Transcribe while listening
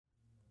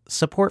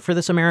Support for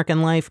This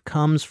American Life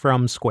comes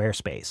from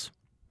Squarespace.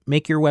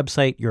 Make your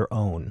website your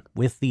own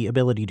with the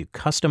ability to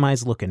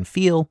customize look and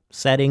feel,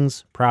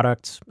 settings,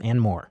 products,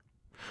 and more.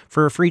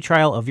 For a free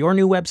trial of your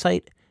new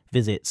website,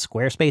 visit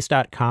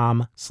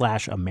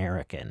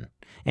squarespace.com/American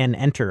and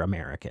enter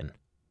American.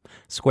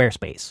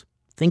 Squarespace.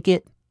 Think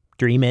it,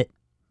 dream it,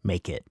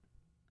 make it.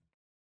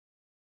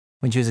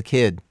 When she was a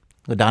kid,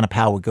 LaDonna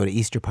Powell would go to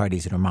Easter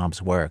parties at her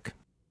mom's work.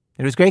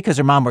 It was great because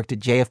her mom worked at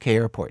JFK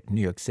Airport in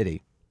New York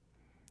City.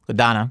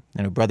 LaDonna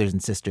and her brothers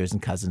and sisters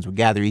and cousins would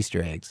gather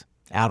Easter eggs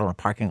out on a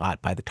parking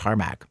lot by the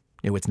tarmac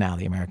near what's now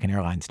the American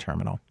Airlines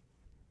terminal.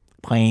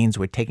 Planes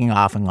were taking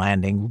off and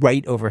landing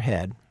right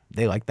overhead.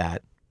 They like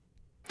that.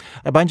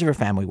 A bunch of her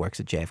family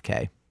works at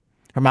JFK.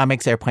 Her mom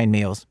makes airplane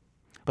meals,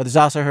 but there's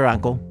also her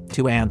uncle,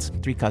 2 aunts,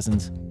 3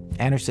 cousins,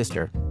 and her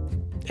sister.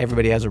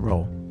 Everybody has a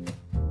role.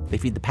 They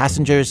feed the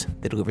passengers,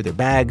 they deliver their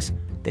bags,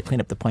 they clean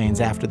up the planes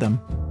after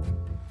them.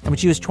 And when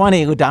she was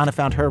 20, LaDonna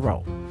found her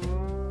role.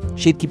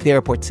 She'd keep the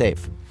airport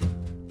safe.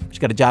 She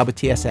got a job with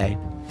TSA.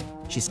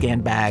 She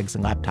scanned bags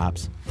and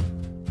laptops.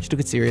 She took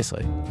it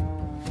seriously.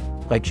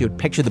 Like she would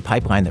picture the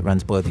pipeline that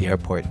runs below the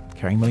airport,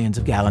 carrying millions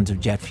of gallons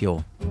of jet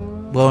fuel,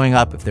 blowing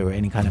up if there were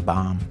any kind of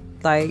bomb.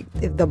 Like,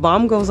 if the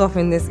bomb goes off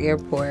in this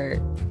airport,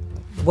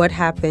 what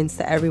happens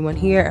to everyone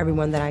here,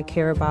 everyone that I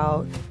care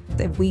about,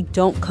 if we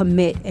don't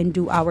commit and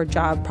do our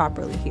job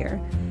properly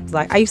here?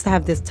 Like, I used to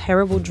have this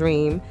terrible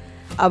dream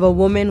of a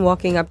woman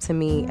walking up to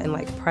me and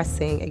like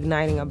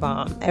igniting a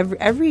bomb.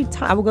 Every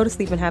time I would go to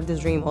sleep and have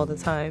this dream all the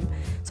time.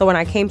 So when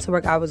I came to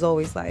work, I was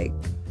always like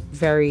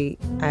very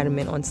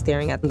adamant on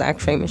staring at the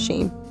X-ray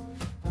machine.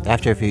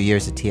 After a few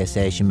years at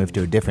TSA, she moved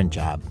to a different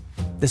job.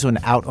 This one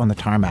out on the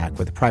tarmac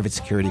with a private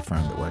security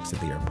firm that works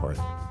at the airport.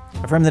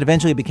 A firm that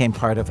eventually became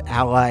part of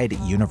Allied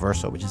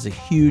Universal, which is a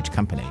huge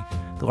company,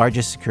 the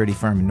largest security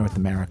firm in North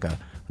America,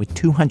 with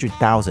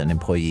 200,000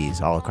 employees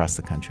all across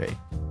the country.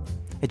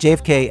 At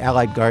JFK,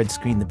 Allied guards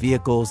screened the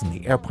vehicles and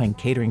the airplane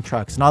catering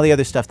trucks and all the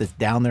other stuff that's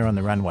down there on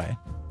the runway.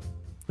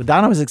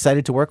 LaDonna was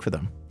excited to work for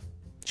them.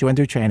 She went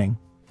through training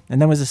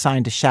and then was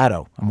assigned to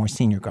shadow a more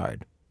senior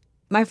guard.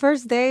 My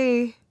first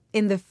day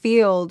in the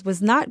field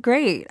was not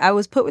great. I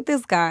was put with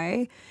this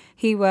guy.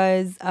 He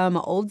was an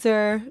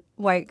older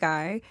white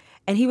guy,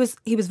 and he was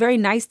very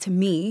nice to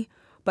me,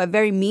 but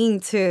very mean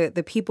to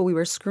the people we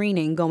were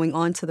screening going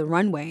onto the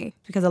runway,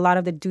 because a lot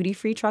of the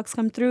duty-free trucks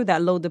come through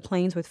that load the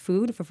planes with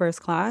food for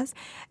first class,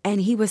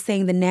 and he was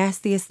saying the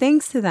nastiest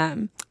things to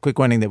them. Quick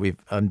warning that we've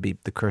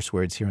unbeeped the curse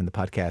words here in the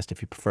podcast.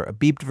 If you prefer a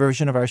beeped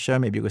version of our show,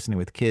 maybe you're listening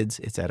with kids,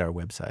 it's at our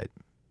website.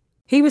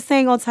 He was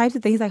saying all types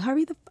of things like,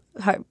 hurry the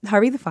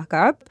fuck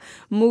up,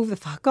 move the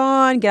fuck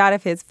on, get out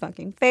of his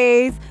fucking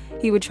face.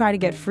 He would try to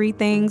get free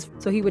things.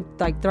 So he would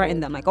like threaten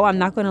them like, oh, I'm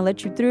not going to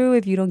let you through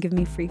if you don't give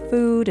me free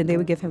food. And they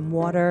would give him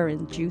water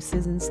and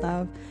juices and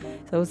stuff.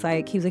 So it was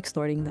like he was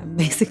extorting them,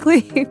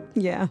 basically.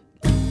 Yeah.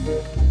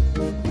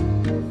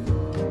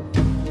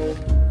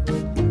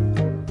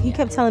 He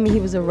kept telling me he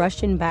was a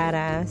Russian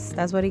badass.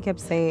 That's what he kept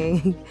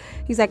saying.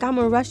 He's like, I'm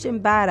a Russian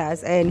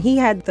badass. And he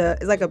had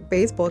it's like a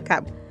baseball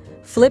cap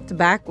flipped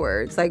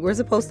backwards. Like, we're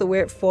supposed to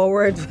wear it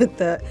forwards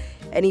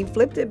and he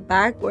flipped it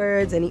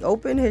backwards and he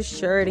opened his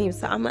shirt and he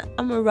was like,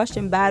 I'm a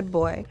Russian bad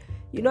boy.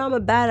 You know I'm a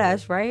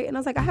badass, right? And I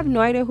was like, I have no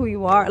idea who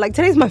you are. Like,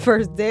 today's my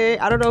first day.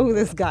 I don't know who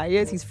this guy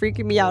is. He's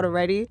freaking me out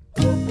already.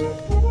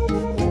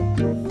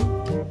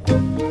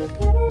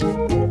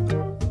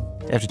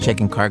 After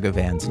checking cargo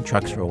vans and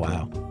trucks for a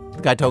while,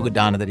 the guy told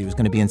LaDonna that he was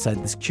going to be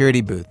inside the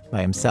security booth by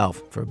himself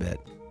for a bit.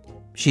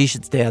 She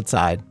should stay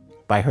outside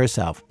by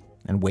herself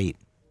and wait.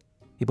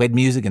 He played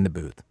music in the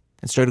booth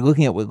and started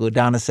looking at what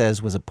LaDonna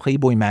says was a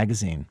Playboy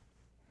magazine.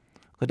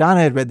 LaDonna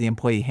had read the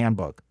employee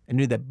handbook and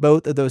knew that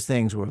both of those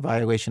things were a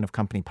violation of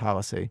company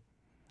policy.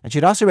 And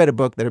she'd also read a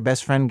book that her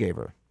best friend gave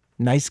her,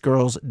 Nice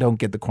Girls Don't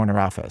Get the Corner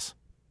Office.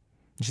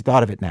 And she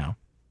thought of it now.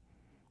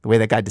 The way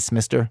that guy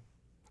dismissed her,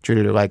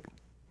 treated her like,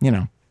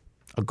 a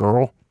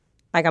girl.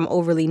 Like, I'm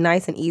overly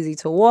nice and easy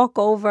to walk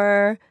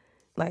over.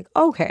 Like,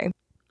 okay.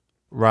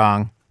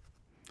 Wrong.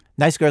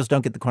 Nice Girls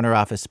Don't Get the Corner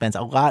Office spends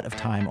a lot of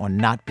time on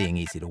not being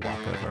easy to walk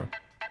over,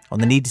 on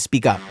the need to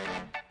speak up,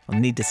 on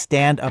the need to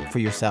stand up for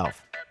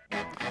yourself.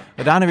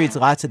 LaDonna reads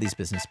lots of these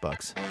business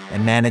books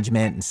and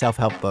management and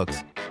self-help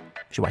books.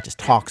 She watches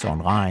talks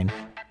online.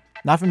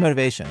 Not for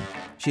motivation.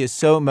 She is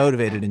so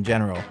motivated in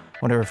general.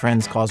 One of her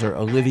friends calls her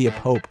Olivia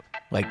Pope,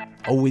 like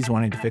always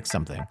wanting to fix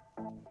something.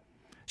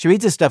 She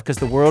reads this stuff because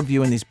the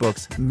worldview in these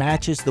books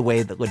matches the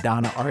way that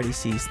LaDonna already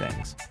sees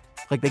things.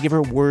 Like, they give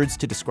her words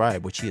to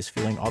describe what she is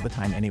feeling all the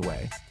time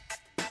anyway.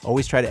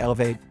 Always try to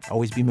elevate,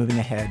 always be moving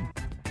ahead.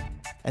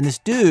 And this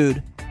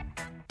dude,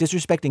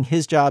 disrespecting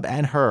his job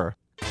and her,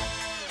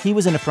 he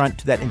was an affront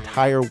to that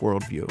entire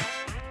worldview.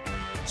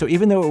 So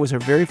even though it was her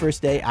very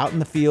first day out in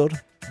the field,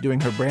 doing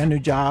her brand new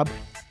job,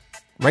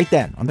 right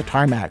then, on the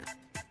tarmac,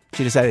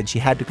 she decided she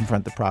had to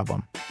confront the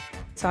problem.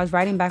 So I was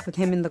riding back with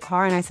him in the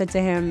car, and I said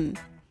to him,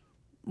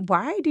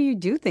 why do you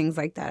do things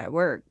like that at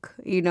work?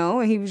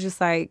 And he was just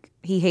like,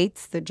 he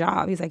hates the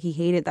job. He's like, he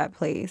hated that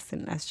place,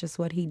 and that's just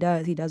what he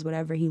does. He does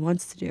whatever he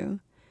wants to do.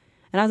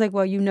 And I was like,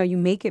 well, you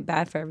make it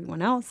bad for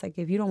everyone else. Like,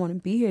 if you don't want to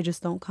be here,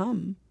 just don't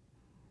come.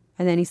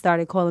 And then he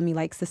started calling me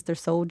like Sister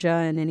Soldier,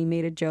 and then he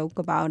made a joke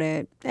about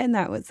it. And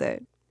that was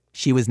it.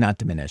 She was not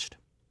diminished.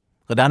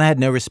 LaDonna had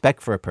no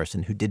respect for a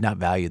person who did not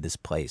value this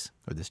place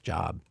or this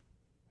job.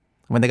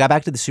 When they got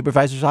back to the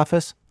supervisor's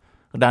office,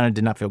 LaDonna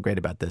did not feel great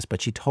about this,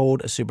 but she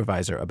told a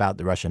supervisor about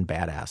the Russian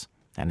badass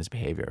and his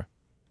behavior.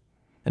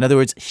 In other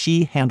words,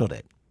 she handled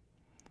it.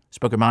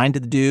 Spoke her mind to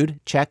the dude,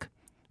 check.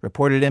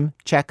 Reported him,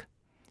 check.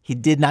 He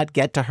did not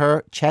get to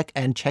her, check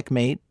and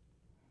checkmate.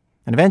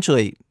 And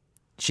eventually,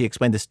 she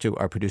explained this to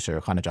our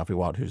producer, Hannah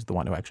Jaffe-Wald, who's the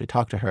one who actually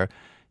talked to her.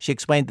 She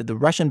explained that the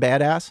Russian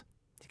badass,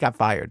 he got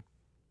fired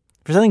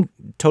for something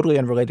totally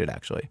unrelated,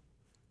 actually.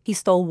 He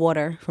stole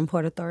water from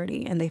Port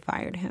Authority, and they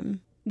fired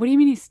him. What do you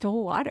mean he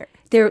stole water?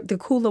 They're the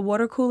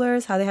water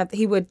coolers,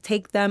 he would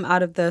take them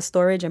out of the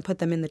storage and put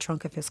them in the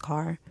trunk of his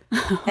car.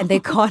 And they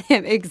caught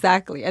him,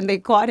 exactly. And they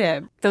caught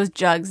him. Those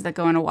jugs that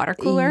go in a water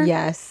cooler?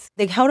 Yes.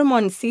 They held him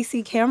on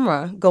CC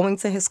camera going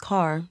to his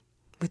car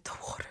with the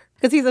water.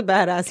 Because he's a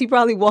badass. He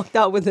probably walked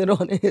out with it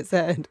on his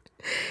head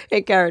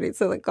and carried it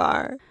to the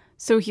car.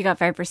 So he got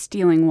fired for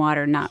stealing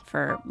water, not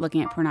for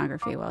looking at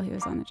pornography while he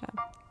was on the job.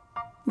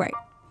 Right.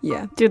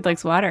 Yeah. Dude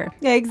likes water.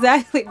 Yeah,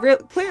 exactly.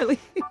 Clearly.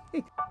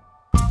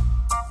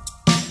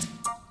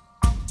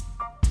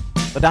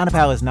 LaDonna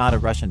Powell is not a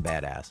Russian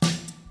badass.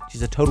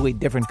 She's a totally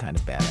different kind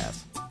of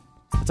badass.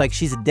 It's like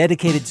she's a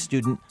dedicated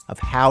student of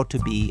how to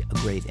be a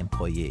great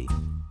employee.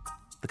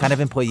 The kind of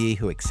employee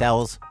who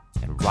excels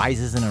and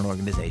rises in an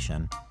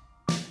organization.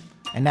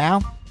 And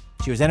now,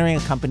 she was entering a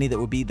company that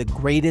would be the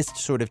greatest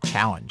sort of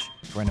challenge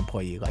for an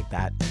employee like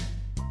that.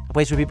 A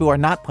place where people are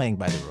not playing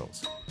by the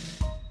rules.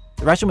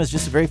 The Russian was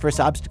just the very first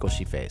obstacle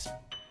she faced.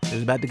 It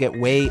was about to get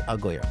way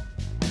uglier.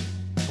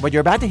 What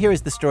you're about to hear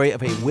is the story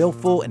of a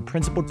willful and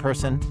principled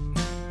person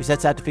who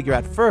sets out to figure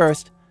out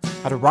first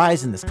how to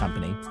rise in this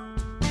company,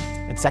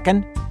 and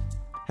second,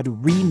 how to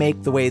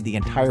remake the way the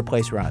entire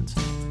place runs,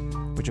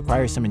 which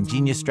requires some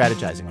ingenious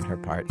strategizing on her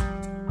part.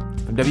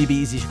 From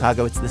WBEZ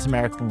Chicago, it's This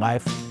American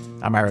Life.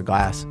 I'm Ira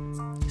Glass.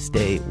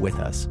 Stay with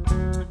us.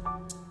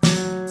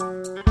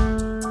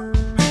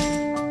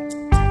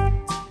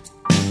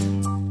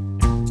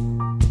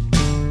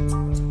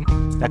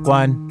 Deck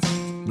one,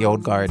 the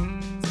old guard.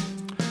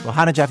 Well,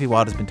 Hannah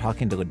Jaffe-Wald has been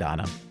talking to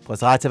LaDonna,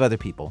 plus lots of other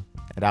people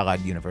at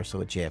Allied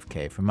Universal at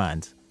JFK for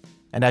months.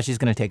 And now she's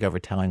going to take over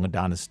telling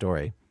LaDonna's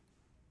story.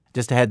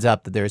 Just a heads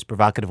up that there is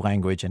provocative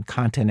language and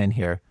content in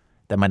here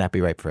that might not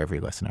be right for every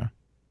listener.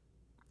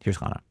 Here's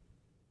Hannah.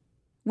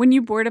 When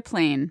you board a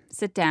plane,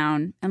 sit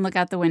down and look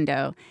out the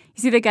window,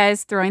 you see the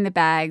guys throwing the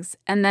bags,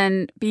 and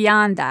then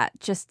beyond that,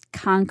 just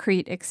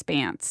concrete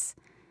expanse.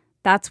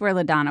 That's where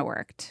LaDonna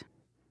worked.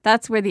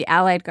 That's where the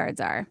Allied guards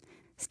are,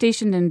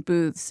 stationed in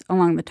booths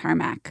along the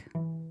tarmac.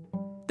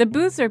 The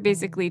booths are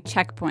basically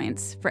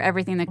checkpoints for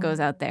everything that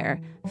goes out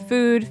there.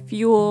 Food,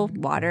 fuel,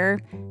 water,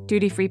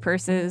 duty-free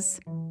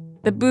purses.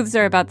 The booths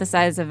are about the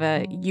size of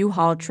a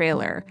U-Haul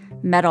trailer,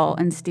 metal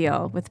and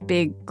steel, with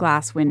big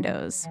glass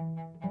windows.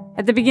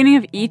 At the beginning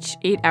of each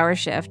 8-hour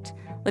shift,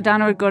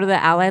 LaDonna would go to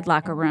the Allied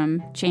locker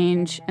room,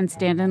 change, and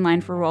stand in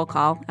line for roll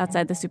call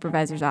outside the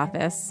supervisor's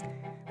office.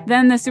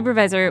 Then the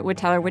supervisor would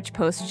tell her which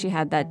post she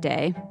had that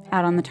day,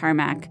 out on the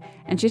tarmac,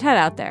 and she'd head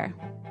out there,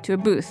 to a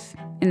booth,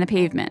 in the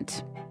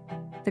pavement.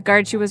 The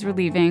guard she was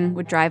relieving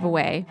would drive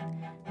away.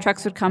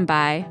 Trucks would come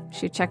by.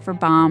 She'd check for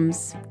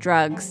bombs,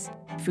 drugs,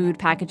 food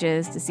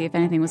packages to see if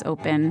anything was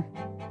open.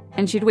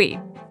 And she'd wait.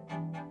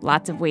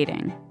 Lots of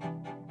waiting.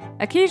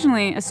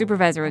 Occasionally, a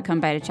supervisor would come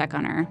by to check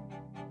on her.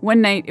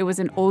 One night, it was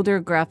an older,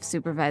 gruff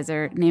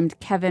supervisor named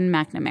Kevin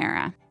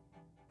McNamara.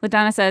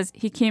 LaDonna says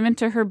he came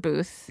into her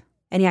booth.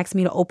 And he asked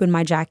me to open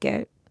my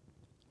jacket.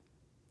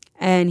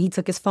 And he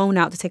took his phone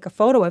out to take a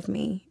photo of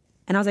me.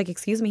 And I was like,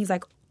 excuse me? He's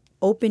like,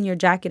 open your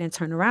jacket and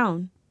turn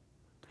around.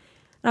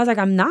 And I was like,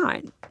 I'm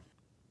not.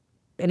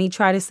 And he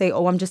tried to say,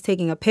 oh, I'm just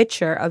taking a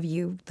picture of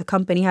you. The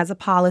company has a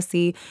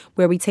policy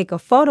where we take a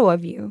photo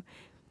of you.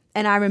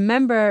 And I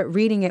remember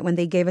reading it when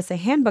they gave us a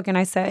handbook. And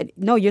I said,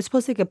 no, you're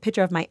supposed to take a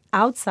picture of my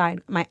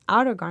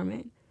outer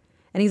garment.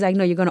 And he's like,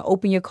 no, you're going to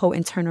open your coat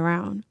and turn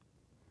around.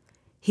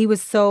 He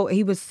was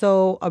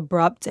so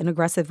abrupt and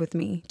aggressive with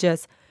me.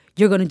 Just,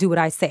 you're going to do what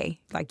I say.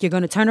 Like, you're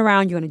going to turn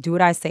around, you're going to do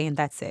what I say, and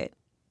that's it.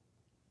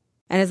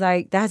 And it's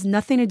like, that has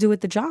nothing to do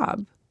with the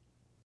job.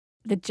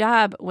 The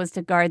job was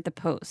to guard the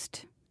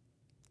post.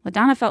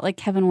 LaDonna felt like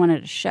Kevin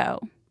wanted a show.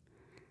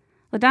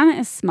 LaDonna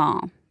is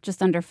small,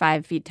 just under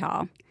 5 feet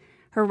tall.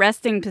 Her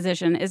resting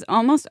position is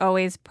almost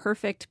always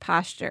perfect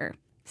posture,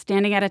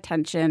 standing at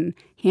attention,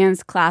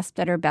 hands clasped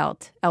at her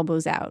belt,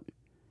 elbows out.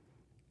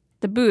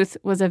 The booth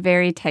was a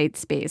very tight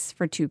space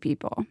for 2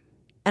 people.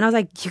 And I was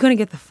like, you're going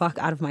to get the fuck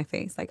out of my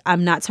face. Like,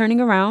 I'm not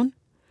turning around.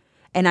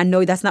 And I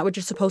know that's not what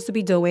you're supposed to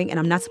be doing. And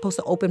I'm not supposed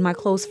to open my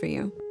clothes for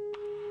you.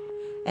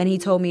 And he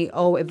told me,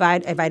 oh, if I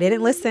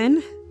didn't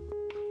listen,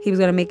 he was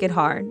going to make it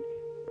hard.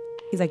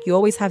 He's like, you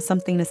always have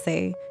something to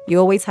say. You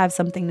always have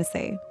something to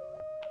say.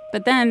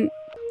 But then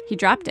he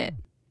dropped it.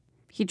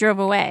 He drove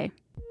away.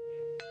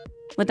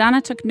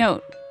 LaDonna took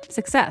note.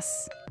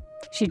 Success.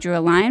 She drew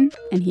a line,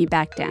 and he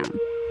backed down.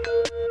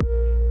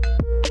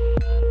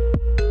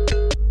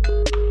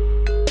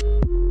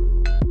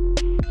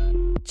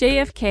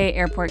 JFK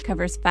Airport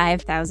covers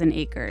 5,000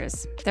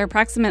 acres. There are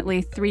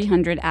approximately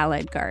 300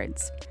 Allied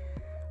guards.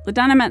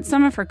 LaDonna met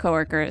some of her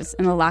coworkers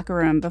in the locker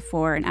room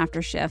before and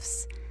after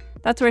shifts.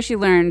 That's where she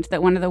learned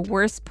that one of the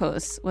worst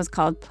posts was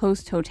called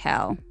Post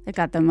Hotel. It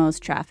got the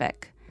most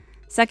traffic.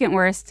 Second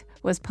worst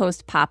was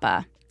Post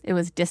Papa. It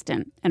was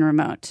distant and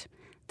remote,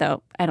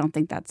 though I don't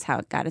think that's how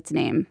it got its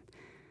name.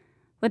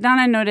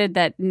 LaDonna noted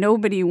that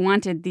nobody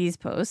wanted these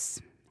posts,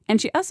 and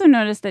she also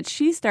noticed that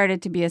she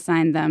started to be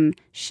assigned them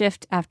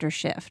shift after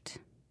shift.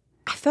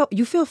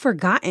 You feel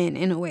forgotten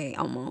in a way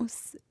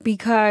almost,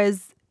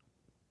 because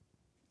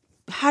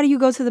how do you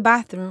go to the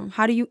bathroom?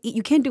 How do you eat?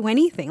 You can't do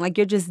anything. Like,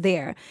 you're just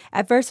there.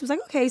 At first it was like,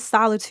 okay,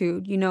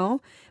 solitude, you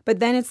know? But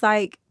then it's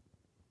like,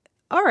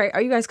 all right,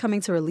 are you guys coming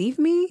to relieve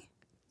me?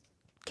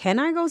 Can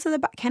I go to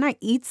the can I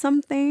eat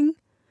something?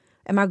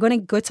 Am I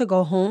good to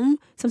go home?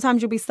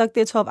 Sometimes you'll be stuck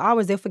there 12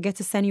 hours. They'll forget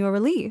to send you a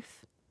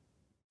relief.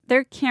 There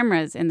are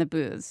cameras in the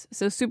booths,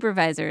 so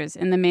supervisors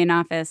in the main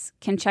office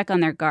can check on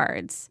their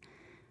guards.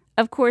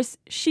 Of course,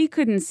 she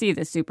couldn't see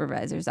the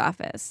supervisor's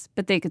office,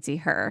 but they could see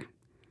her.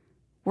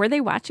 Were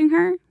they watching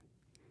her?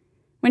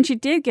 When she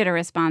did get a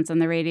response on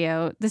the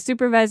radio, the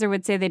supervisor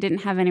would say they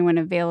didn't have anyone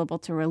available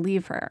to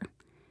relieve her.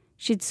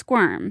 She'd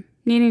squirm,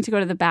 needing to go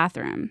to the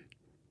bathroom.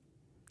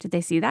 Did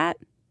they see that?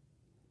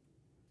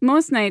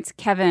 Most nights,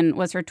 Kevin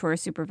was her tour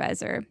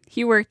supervisor.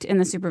 He worked in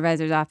the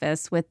supervisor's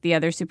office with the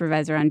other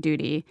supervisor on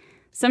duty.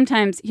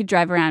 Sometimes he'd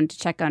drive around to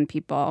check on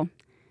people.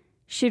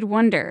 She'd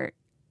wonder,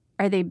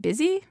 are they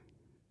busy?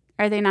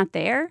 Are they not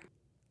there?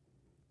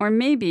 Or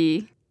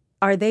maybe,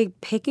 are they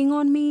picking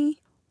on me?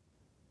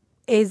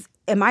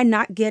 Am I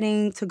not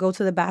getting to go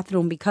to the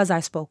bathroom because I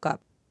spoke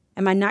up?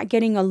 Am I not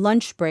getting a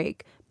lunch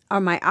break?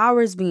 Are my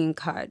hours being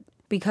cut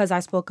because I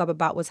spoke up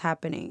about what's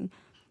happening?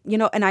 You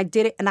know, and I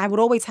did it, and I would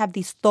always have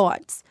these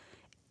thoughts.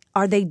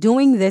 Are they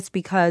doing this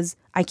because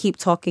I keep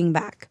talking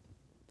back?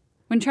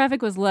 When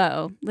traffic was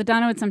low,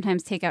 LaDonna would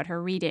sometimes take out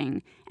her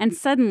reading, and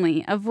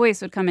suddenly a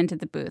voice would come into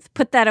the booth,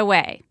 "Put that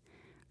away."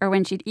 Or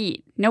when she'd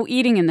eat, "No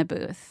eating in the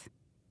booth."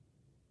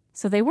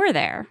 So they were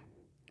there.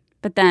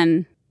 But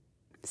then,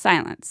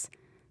 silence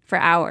for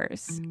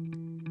hours.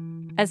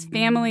 As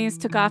families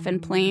took off in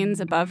planes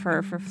above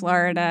her for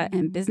Florida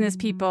and business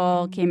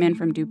people came in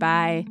from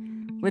Dubai,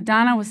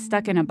 LaDonna was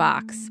stuck in a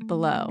box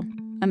below,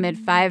 amid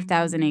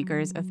 5,000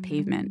 acres of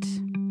pavement.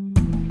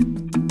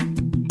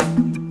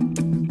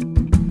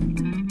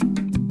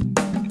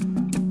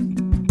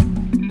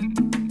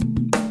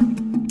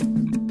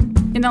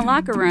 In the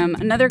locker room,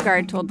 another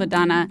guard told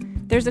LaDonna,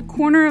 "There's a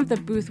corner of the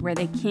booth where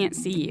they can't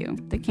see you.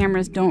 The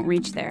cameras don't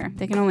reach there.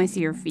 They can only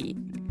see your feet."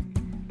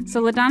 So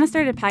LaDonna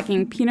started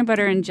packing peanut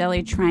butter and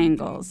jelly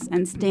triangles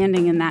and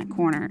standing in that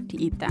corner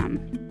to eat them.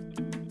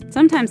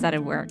 Sometimes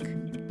that'd work.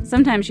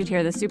 Sometimes she'd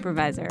hear the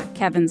supervisor,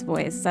 Kevin's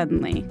voice,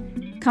 suddenly,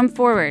 "Come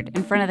forward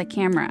in front of the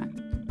camera."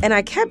 And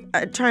I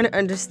kept trying to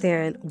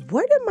understand,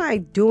 what am I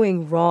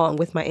doing wrong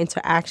with my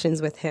interactions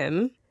with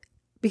him?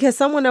 Because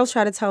someone else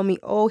tried to tell me,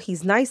 oh,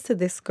 he's nice to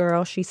this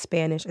girl. She's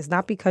Spanish. It's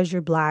not because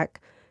you're black.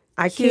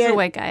 He's a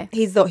white guy.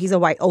 He's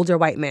a older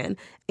white man.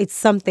 It's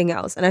something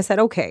else. And I said,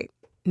 okay,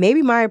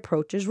 maybe my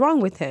approach is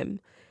wrong with him.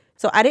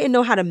 So I didn't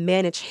know how to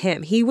manage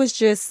him. He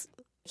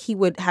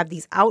would have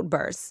these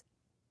outbursts.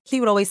 He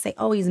would always say,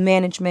 oh, he's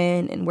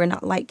management and we're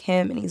not like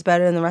him and he's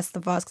better than the rest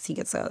of us because he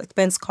gets an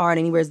expense card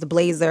and he wears the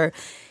blazer.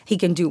 He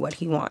can do what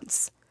he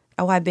wants.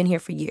 Oh, I've been here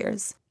for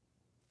years.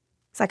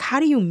 It's like, how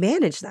do you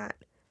manage that?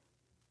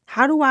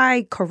 How do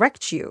I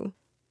correct you?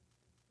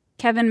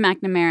 Kevin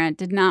McNamara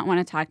did not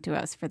want to talk to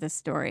us for this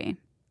story.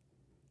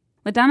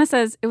 LaDonna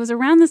says it was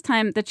around this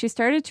time that she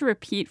started to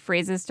repeat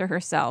phrases to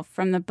herself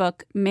from the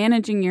book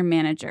Managing Your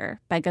Manager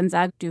by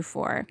Gonzague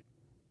Dufour.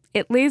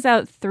 It lays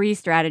out 3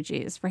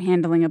 strategies for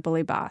handling a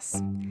bully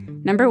boss.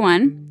 Number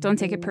 1, don't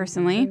take it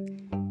personally.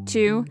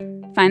 2,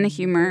 find the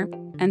humor.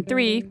 And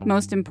 3,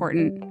 most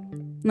important,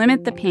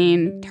 limit the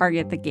pain,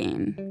 target the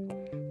gain.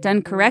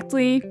 Done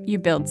correctly, you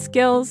build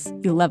skills,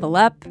 you level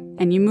up,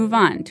 and you move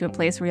on to a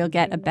place where you'll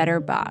get a better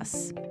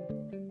boss.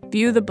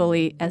 View the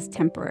bully as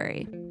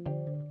temporary.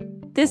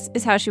 This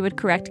is how she would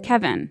correct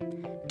Kevin.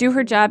 Do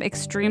her job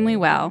extremely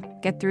well,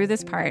 get through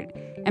this part,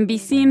 and be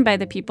seen by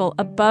the people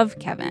above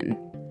Kevin.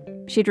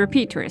 She'd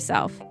repeat to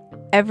herself,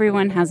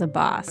 everyone has a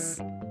boss.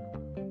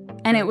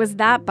 And it was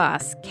that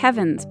boss,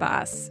 Kevin's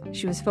boss,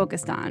 she was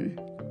focused on.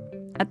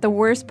 At the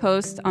worst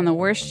post on the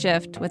worst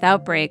shift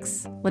without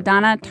breaks,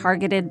 LaDonna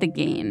targeted the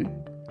gain.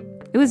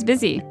 It was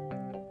busy.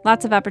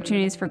 Lots of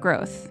opportunities for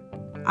growth.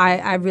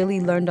 I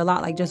really learned a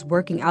lot, like just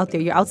working out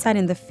there. You're outside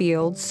in the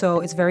field, so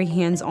it's very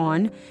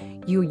hands-on.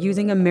 You're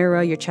using a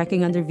mirror, you're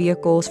checking under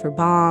vehicles for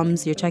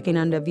bombs, you're checking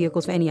under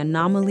vehicles for any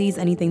anomalies,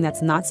 anything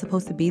that's not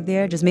supposed to be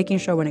there, just making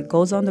sure when it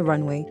goes on the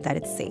runway that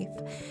it's safe.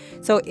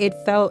 So it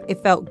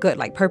felt good,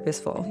 like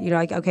purposeful. You know,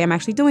 like, okay, I'm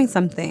actually doing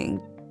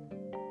something.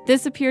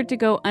 This appeared to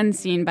go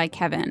unseen by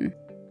Kevin.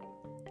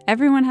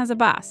 Everyone has a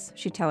boss,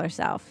 she'd tell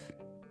herself.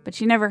 but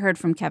she never heard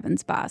from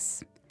Kevin's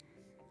boss.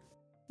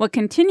 What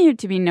continued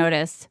to be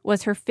noticed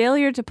was her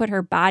failure to put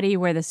her body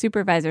where the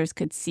supervisors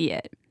could see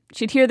it.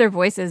 She'd hear their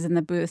voices in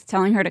the booth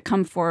telling her to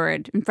come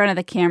forward in front of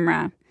the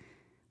camera.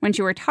 When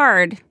she worked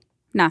hard,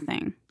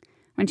 nothing.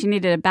 When she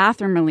needed a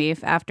bathroom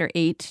relief after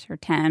 8 or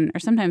 10 or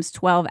sometimes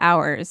 12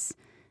 hours,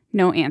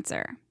 no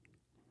answer.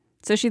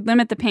 So she'd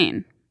limit the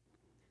pain.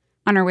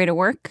 On her way to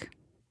work,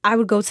 I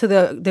would go to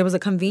there was a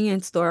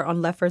convenience store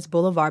on Lefferts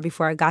Boulevard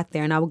before I got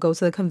there. And I would go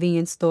to the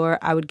convenience store.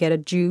 I would get a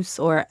juice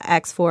or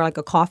ask for like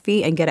a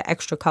coffee and get an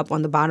extra cup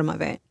on the bottom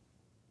of it.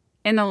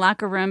 In the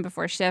locker room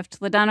before shift,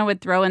 LaDonna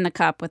would throw in the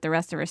cup with the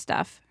rest of her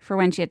stuff for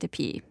when she had to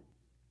pee.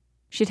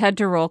 She'd head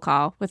to roll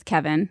call with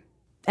Kevin.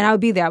 And I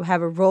would be there. I would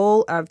have a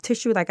roll of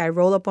tissue like I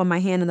roll up on my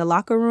hand in the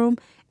locker room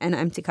and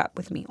an empty cup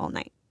with me all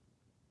night.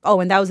 Oh,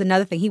 and that was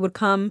another thing. He would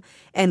come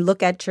and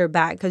look at your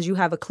bag because you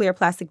have a clear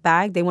plastic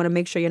bag. They want to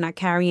make sure you're not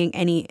carrying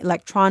any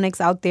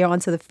electronics out there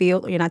onto the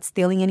field or you're not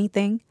stealing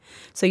anything.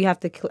 So you have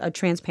a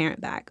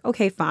transparent bag.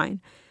 Okay, fine.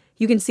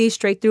 You can see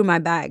straight through my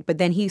bag. But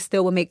then he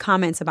still would make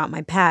comments about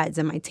my pads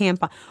and my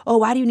tampon. Oh,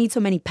 why do you need so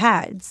many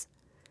pads?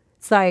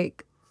 It's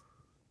like,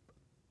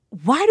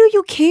 why do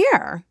you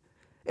care?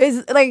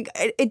 It's like,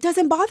 it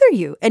doesn't bother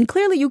you. And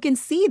clearly you can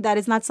see that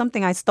it's not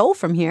something I stole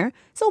from here.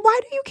 So why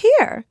do you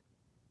care?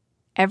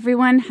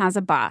 Everyone has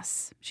a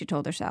boss, she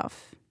told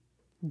herself.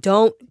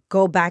 Don't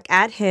go back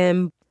at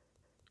him,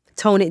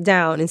 tone it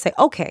down and say,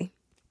 okay,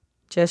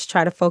 just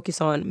try to focus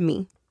on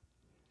me.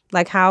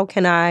 Like, how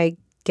can I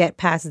get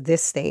past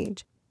this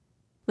stage?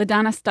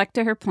 LaDonna stuck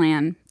to her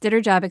plan, did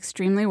her job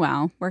extremely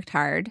well, worked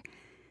hard.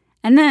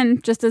 And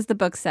then, just as the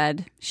book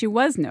said, she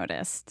was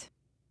noticed.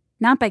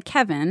 Not by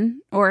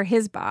Kevin or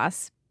his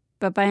boss,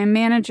 but by a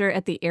manager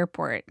at the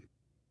airport.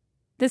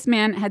 This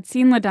man had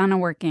seen LaDonna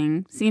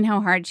working, seen how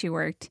hard she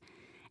worked,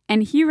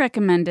 and he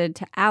recommended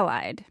to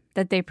Allied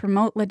that they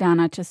promote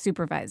LaDonna to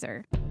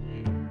supervisor.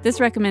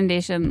 This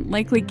recommendation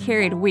likely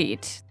carried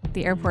weight.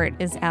 The airport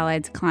is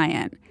Allied's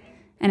client,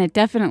 and it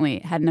definitely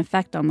had an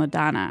effect on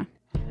LaDonna.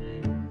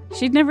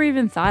 She'd never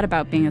even thought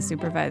about being a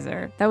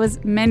supervisor. That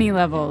was many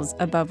levels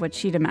above what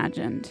she'd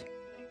imagined.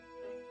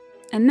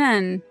 And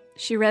then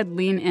she read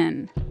Lean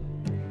In.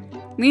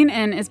 Lean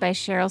In is by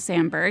Sheryl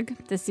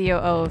Sandberg, the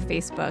COO of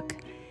Facebook.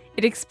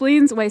 It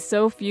explains why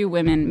so few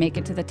women make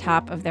it to the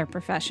top of their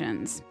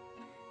professions.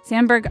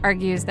 Sandberg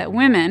argues that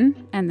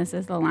women, and this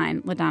is the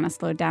line LaDonna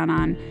slowed down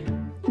on,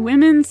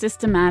 women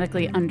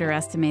systematically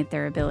underestimate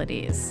their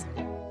abilities.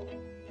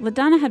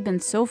 LaDonna had been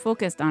so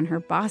focused on her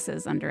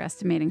bosses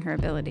underestimating her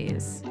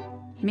abilities.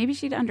 Maybe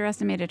she'd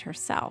underestimated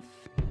herself.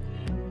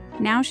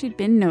 Now she'd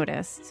been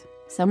noticed.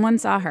 Someone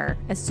saw her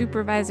as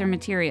supervisor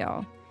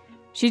material.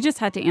 She just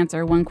had to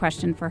answer one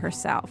question for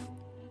herself.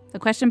 The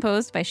question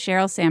posed by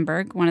Sheryl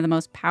Sandberg, one of the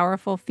most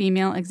powerful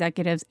female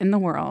executives in the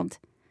world.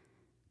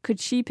 Could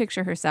she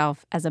picture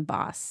herself as a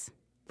boss?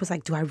 It was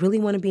like, do I really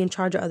want to be in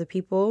charge of other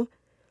people?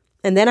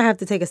 And then I have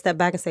to take a step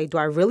back and say, do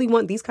I really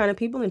want these kind of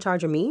people in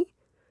charge of me?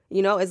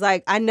 You know, it's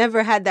like I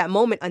never had that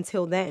moment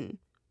until then.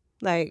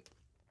 Like,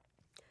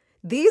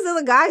 these are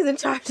the guys in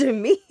charge of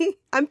me.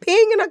 I'm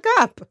peeing in a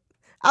cup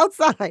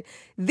outside.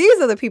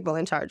 These are the people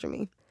in charge of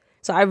me.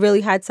 So I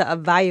really had to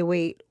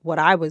evaluate what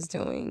I was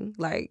doing,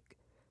 like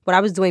what I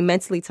was doing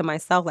mentally to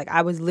myself. Like,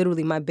 I was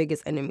literally my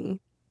biggest enemy.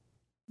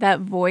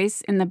 That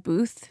voice in the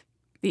booth,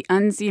 the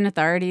unseen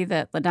authority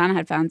that LaDonna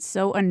had found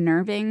so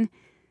unnerving,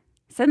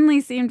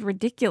 suddenly seemed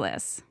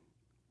ridiculous.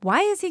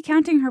 Why is he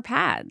counting her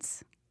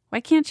pads? Why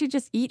can't she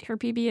just eat her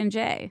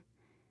PB&J?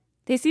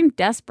 They seemed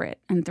desperate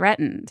and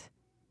threatened.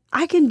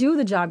 I can do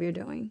the job you're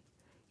doing.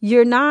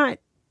 You're not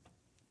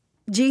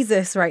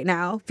Jesus right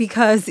now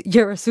because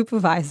you're a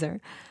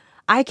supervisor.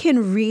 I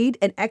can read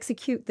and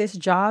execute this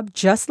job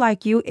just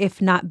like you,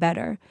 if not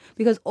better,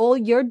 because all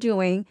you're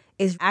doing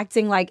is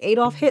acting like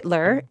Adolf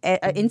Hitler,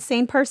 an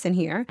insane person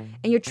here,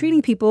 and you're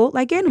treating people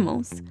like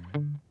animals.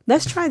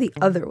 Let's try the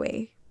other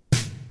way.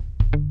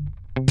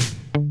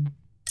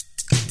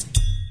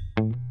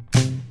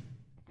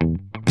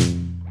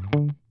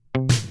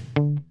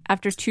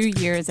 After 2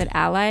 years at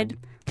Allied,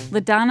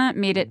 LaDonna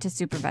made it to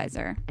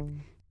supervisor.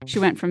 She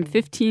went from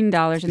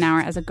 $15 an hour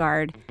as a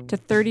guard to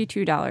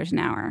 $32 an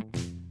hour.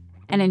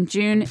 And in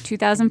June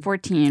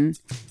 2014,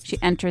 she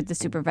entered the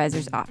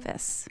supervisor's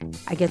office.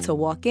 I get to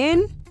walk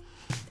in,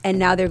 and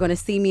now they're going to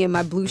see me in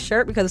my blue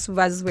shirt because the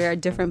supervisors wear a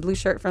different blue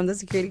shirt from the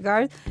security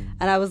guards.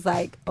 And I was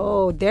like,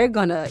 oh, they're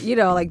going to,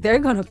 they're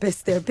going to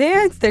piss their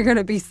pants. They're going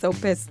to be so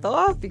pissed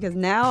off because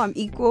now I'm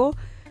equal.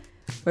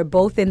 We're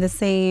both in the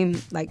same,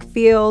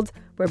 field.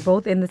 We're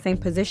both in the same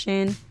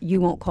position.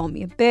 You won't call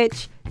me a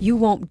bitch. You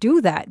won't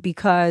do that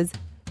because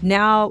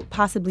now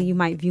possibly you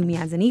might view me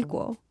as an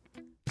equal.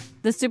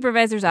 The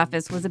supervisor's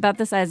office was about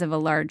the size of a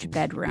large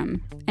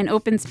bedroom, an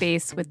open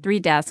space with 3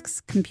 desks,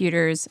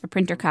 computers, a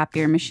printer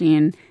copier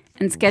machine,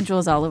 and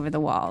schedules all over the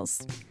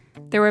walls.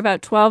 There were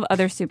about 12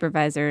 other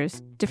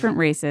supervisors, different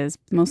races,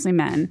 mostly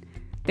men.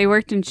 They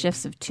worked in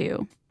shifts of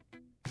 2.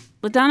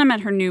 LaDonna met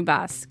her new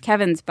boss,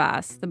 Kevin's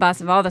boss, the boss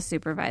of all the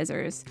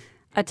supervisors,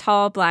 a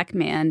tall black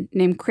man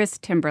named Chris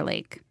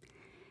Timberlake.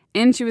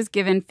 And she was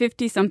given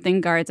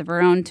 50-something guards of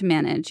her own to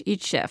manage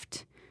each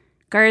shift.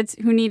 Guards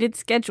who needed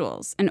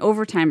schedules and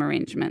overtime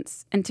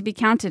arrangements and to be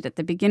counted at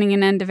the beginning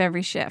and end of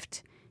every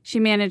shift. She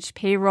managed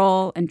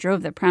payroll and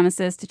drove the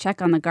premises to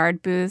check on the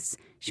guard booths.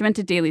 She went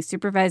to daily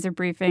supervisor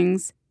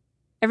briefings.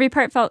 Every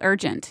part felt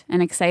urgent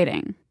and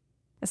exciting,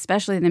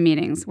 especially the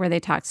meetings where they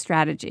talked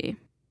strategy.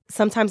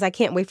 Sometimes I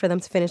can't wait for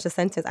them to finish the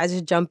sentence. I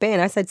just jump in.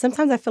 I said,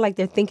 sometimes I feel like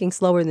they're thinking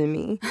slower than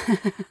me.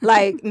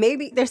 Like,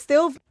 maybe they're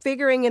still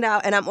figuring it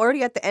out, and I'm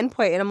already at the end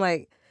point, and I'm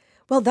like,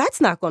 well, that's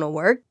not going to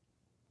work.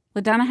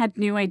 LaDonna had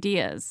new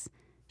ideas.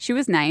 She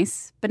was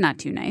nice, but not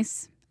too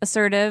nice.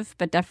 Assertive,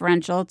 but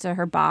deferential to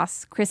her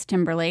boss, Chris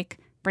Timberlake,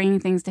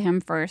 bringing things to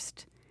him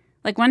first.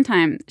 Like one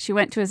time, she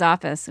went to his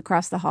office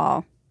across the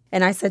hall.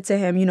 And I said to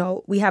him,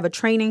 we have a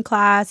training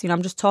class.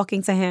 I'm just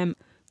talking to him.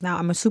 Now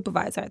I'm a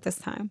supervisor at this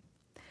time.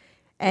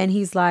 And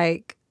he's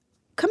like,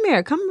 come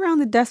here, come around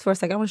the desk for a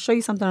second. I want to show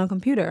you something on the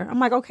computer. I'm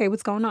like, okay,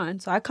 what's going on?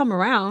 So I come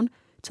around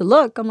to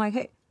look. I'm like,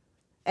 hey.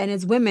 And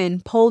it's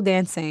women pole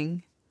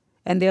dancing.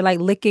 And they're like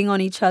licking on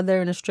each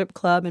other in a strip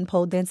club and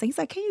pole dancing. He's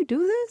like, can you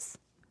do this?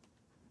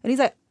 And he's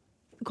like,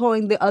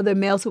 calling the other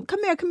males,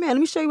 come here, let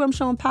me show you what I'm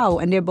showing Powell.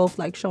 And they're both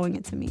like showing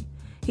it to me.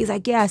 He's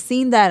like, yeah, I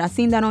seen that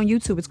on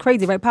YouTube. It's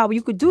crazy, right, Powell?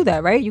 You could do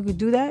that, right? You could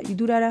do that? You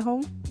do that at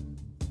home?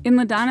 In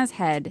LaDonna's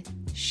head,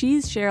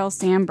 she's Sheryl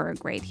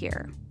Sandberg right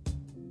here.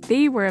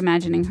 They were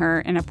imagining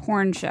her in a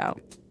porn show,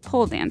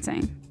 pole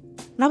dancing.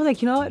 And I was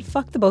like, you know what?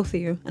 Fuck the both of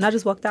you. And I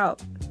just walked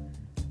out.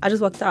 I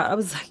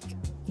was like,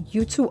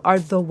 you two are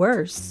the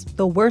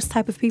worst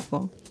type of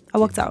people. I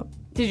walked out.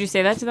 Did you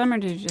say that to them or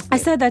did you just... I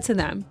said that to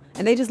them.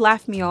 And they just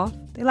laughed me off.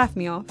 They laughed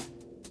me off.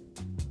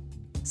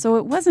 So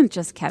it wasn't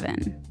just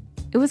Kevin.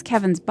 It was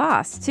Kevin's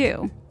boss,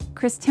 too,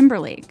 Chris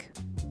Timberlake,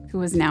 who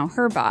was now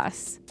her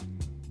boss.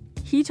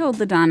 He told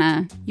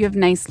LaDonna, you have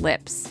nice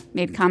lips,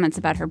 made comments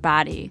about her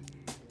body.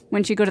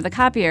 When she'd go to the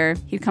copier,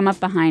 he'd come up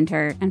behind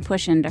her and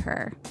push into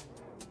her.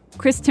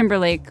 Chris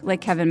Timberlake, like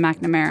Kevin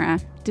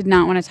McNamara, did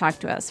not want to talk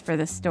to us for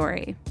this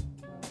story.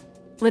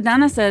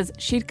 LaDonna says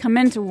she'd come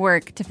into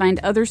work to find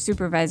other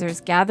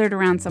supervisors gathered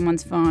around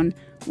someone's phone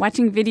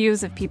watching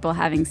videos of people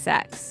having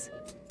sex.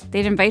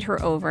 They'd invite her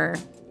over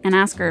and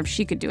ask her if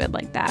she could do it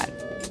like that.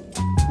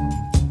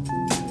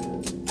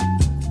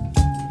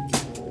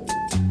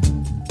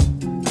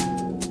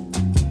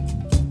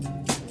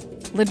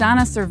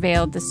 LaDonna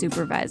surveilled the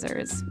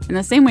supervisors in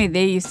the same way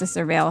they used to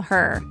surveil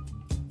her.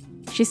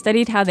 She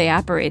studied how they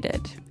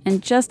operated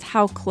and just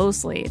how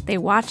closely they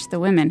watched the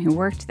women who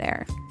worked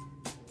there.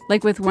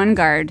 Like with one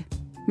guard,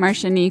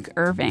 Marshanique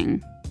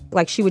Irving.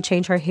 Like, she would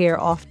change her hair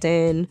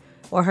often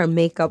or her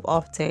makeup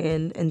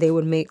often, and they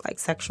would make, like,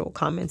 sexual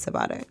comments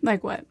about it.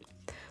 Like what?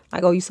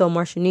 Like, oh, you saw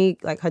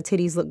Marshanique, like, her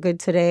titties look good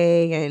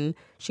today, and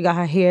she got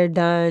her hair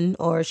done.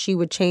 Or she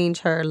would change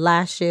her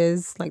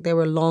lashes, like, they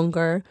were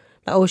longer.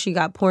 Like, oh, she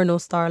got porno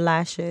star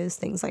lashes,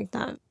 things like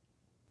that.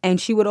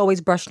 And she would always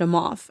brush them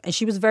off. And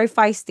she was very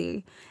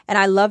feisty. And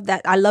I loved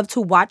that. I loved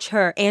to watch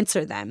her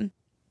answer them.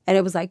 And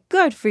it was like,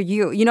 good for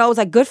you. It was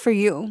like, good for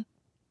you.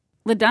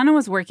 LaDonna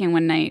was working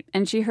one night,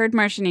 and she heard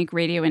Marshanique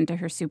radio into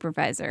her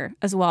supervisor,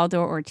 Oswaldo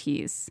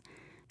Ortiz.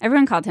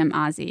 Everyone called him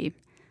Ozzy.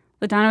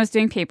 LaDonna was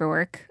doing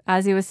paperwork.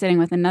 Ozzy was sitting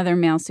with another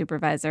male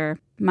supervisor,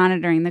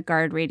 monitoring the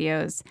guard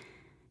radios.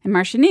 And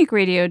Marshanique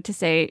radioed to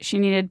say she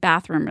needed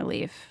bathroom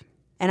relief.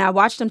 And I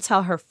watched him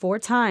tell her 4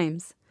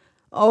 times,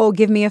 oh,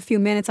 give me a few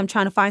minutes, I'm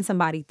trying to find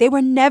somebody. They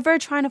were never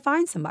trying to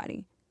find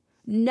somebody.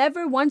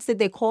 Never once did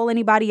they call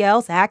anybody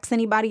else, ask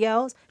anybody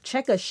else,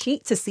 check a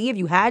sheet to see if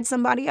you had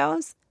somebody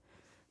else.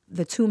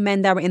 The 2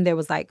 men that were in there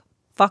was like,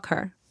 fuck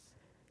her.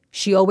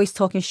 She always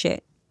talking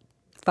shit.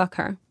 Fuck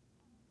her.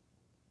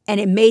 And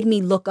it made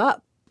me look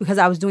up because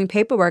I was doing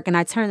paperwork, and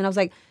I turned and I was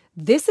like,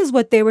 this is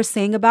what they were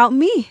saying about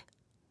me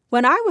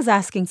when I was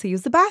asking to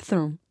use the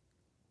bathroom.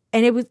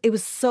 And it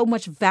was so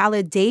much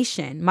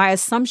validation. My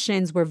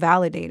assumptions were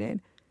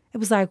validated. It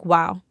was like,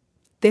 wow,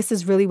 this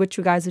is really what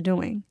you guys are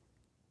doing.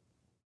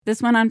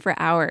 This went on for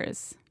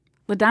hours.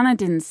 LaDonna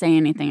didn't say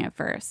anything at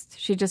first.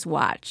 She just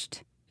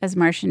watched as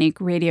Marshanique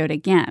radioed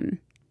again.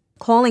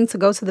 Calling to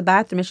go to the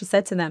bathroom, and she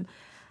said to them,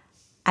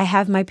 I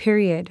have my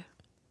period.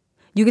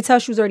 You could tell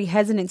she was already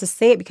hesitant to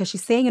say it because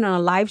she's saying it on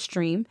a live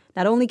stream.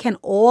 Not only can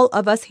all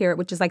of us hear it,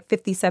 which is like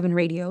 57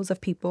 radios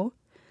of people,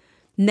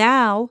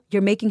 now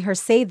you're making her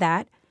say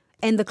that,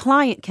 and the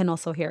client can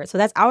also hear it. So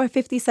that's our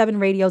 57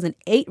 radios and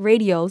 8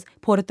 radios,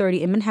 Port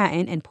Authority in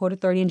Manhattan and Port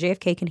Authority in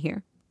JFK can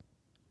hear.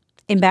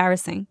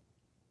 Embarrassing.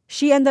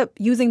 She ended up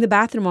using the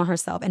bathroom on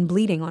herself and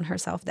bleeding on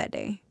herself that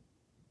day.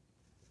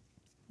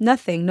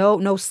 Nothing.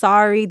 No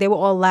sorry. They were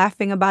all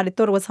laughing about it,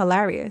 thought it was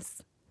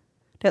hilarious.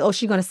 That, oh,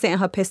 she's going to sit in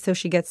her piss till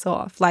she gets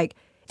off. Like,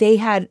 they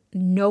had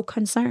no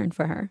concern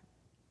for her.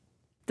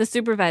 The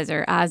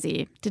supervisor,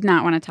 Ozzy, did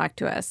not want to talk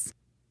to us.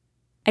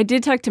 I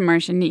did talk to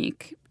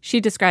Marshanique. She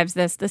describes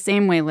this the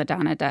same way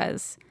LaDonna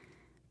does.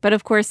 But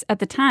of course, at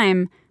the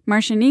time,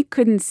 Marshanique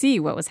couldn't see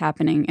what was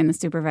happening in the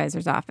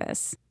supervisor's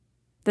office.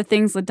 The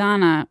things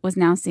LaDonna was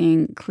now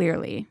seeing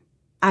clearly.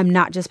 I'm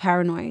not just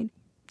paranoid.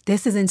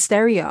 This is in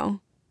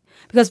stereo.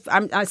 Because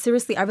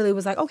seriously, I really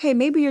was like, okay,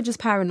 maybe you're just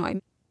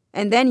paranoid.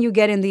 And then you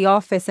get in the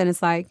office and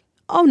it's like,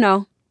 oh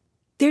no,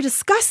 they're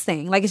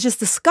disgusting. Like, it's just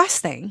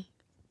disgusting.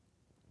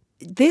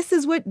 This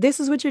is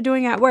what you're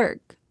doing at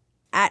work.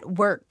 At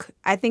work.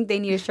 I think they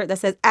need a shirt that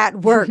says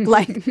at work.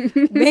 Like,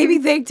 maybe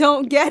they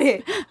don't get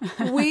it.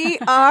 We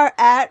are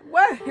at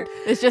work.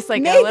 It's just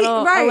like Maybe,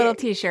 a right. little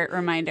t-shirt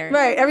reminder.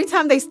 Right. Every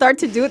time they start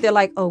to do it, they're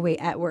like, oh, wait,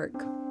 at work.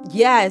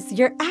 Yes,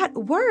 you're at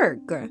work.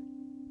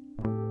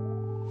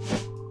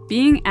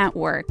 Being at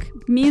work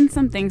means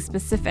something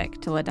specific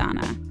to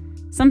LaDonna.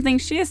 Something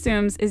she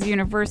assumes is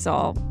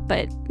universal,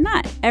 but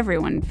not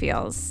everyone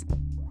feels.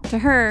 To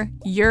her,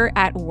 you're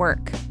at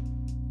work.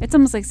 It's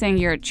almost like saying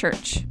you're at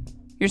church.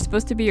 You're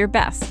supposed to be your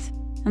best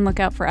and look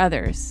out for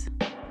others.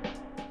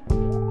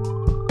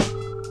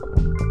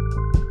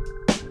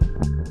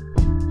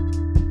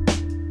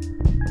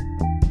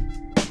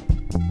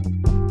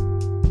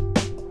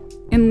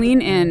 In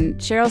Lean In,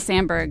 Sheryl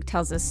Sandberg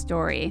tells this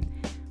story.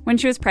 When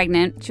she was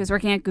pregnant, she was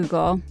working at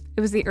Google.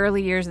 It was the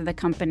early years of the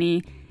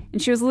company, and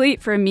she was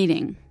late for a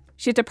meeting.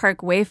 She had to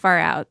park way far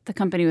out. The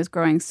company was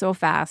growing so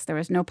fast, there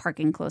was no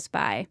parking close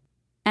by.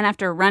 And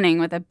after running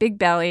with a big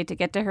belly to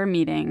get to her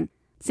meeting,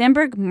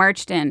 Sandberg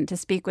marched in to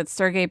speak with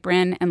Sergey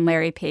Brin and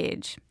Larry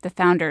Page, the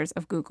founders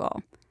of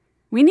Google.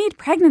 "We need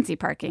pregnancy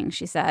parking,"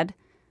 she said.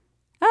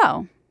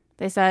 "Oh,"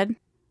 they said.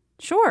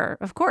 "Sure,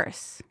 of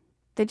course."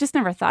 They just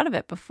never thought of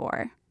it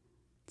before.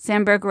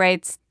 Sandberg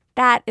writes,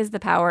 "That is the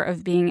power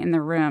of being in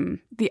the room.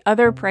 The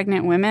other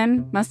pregnant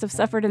women must have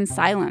suffered in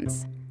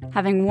silence.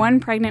 Having one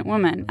pregnant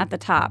woman at the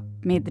top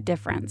made the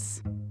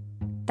difference."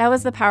 That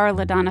was the power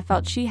LaDonna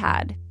felt she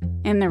had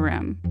in the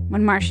room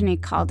when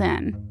Marshanique called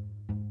in.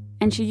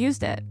 And she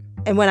used it.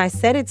 And when I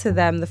said it to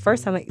them the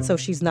first time, like, so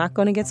she's not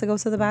going to get to go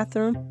to the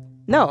bathroom?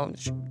 No,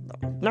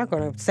 I'm not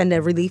going to send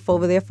a relief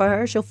over there for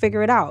her. She'll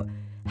figure it out.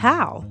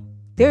 How?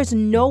 There's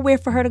nowhere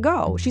for her to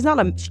go. She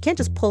can't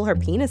just pull her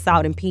penis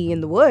out and pee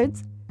in the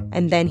woods.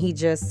 And then he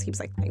was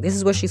like, this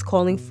is what she's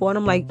calling for. And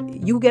I'm like,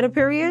 you get a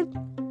period?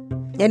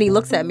 And he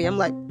looks at me. I'm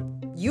like,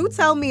 you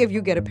tell me if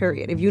you get a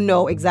period, if you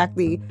know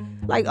exactly.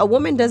 Like, a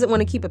woman doesn't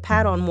want to keep a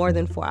pad on more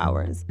than 4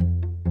 hours.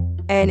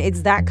 And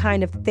it's that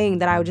kind of thing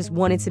that I just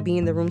wanted to be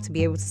in the room to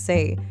be able to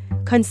say,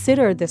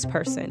 consider this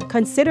person.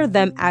 Consider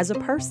them as a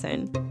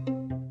person.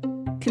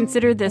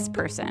 Consider this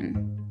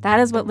person.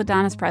 That is what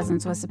LaDonna's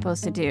presence was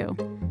supposed to do,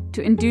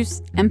 to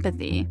induce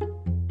empathy.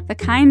 The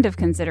kind of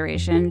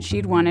consideration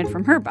she'd wanted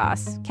from her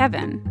boss,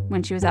 Kevin,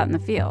 when she was out in the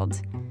field.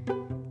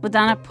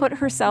 LaDonna put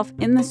herself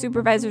in the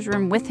supervisor's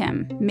room with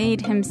him, made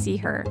him see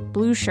her,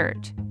 blue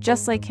shirt,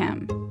 just like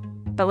him.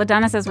 But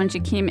LaDonna says when she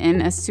came in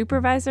as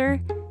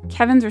supervisor,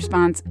 Kevin's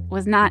response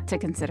was not to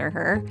consider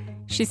her.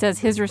 She says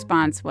his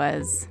response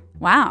was,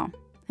 "Wow,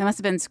 they must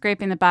have been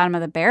scraping the bottom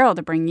of the barrel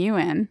to bring you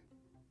in."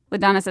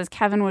 LaDonna says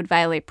Kevin would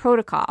violate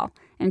protocol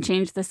and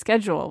change the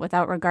schedule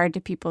without regard to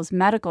people's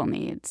medical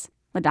needs.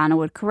 LaDonna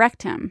would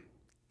correct him.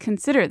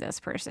 Consider this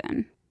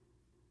person.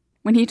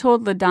 When he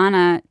told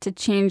LaDonna to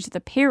change the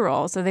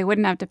payroll so they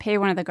wouldn't have to pay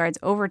one of the guards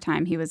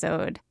overtime he was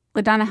owed,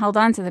 LaDonna held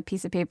on to the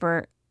piece of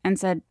paper and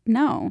said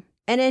no.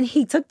 And then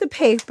he took the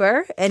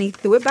paper and he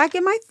threw it back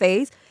in my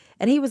face.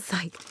 And he was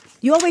like,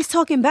 you always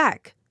talking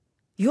back.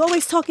 You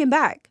always talking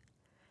back.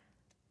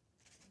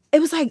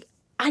 It was like,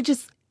 I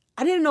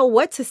didn't know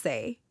what to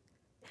say.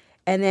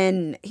 And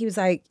then he was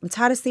like, I'm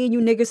tired of seeing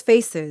you niggers'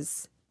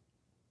 faces.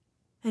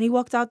 And he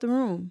walked out the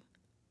room.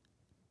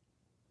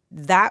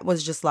 That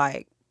was just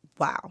like,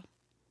 wow.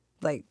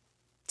 Like,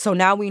 so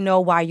now we know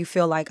why you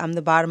feel like I'm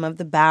the bottom of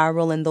the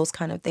barrel and those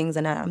kind of things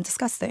and I'm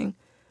disgusting.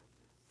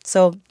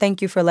 So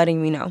thank you for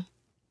letting me know.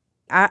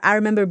 I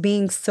remember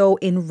being so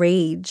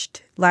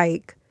enraged.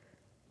 Like,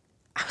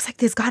 I was like,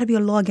 there's got to be a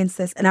law against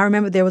this. And I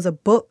remember there was a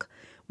book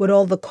with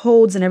all the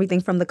codes and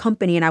everything from the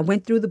company. And I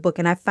went through the book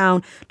and I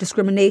found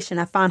discrimination.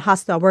 I found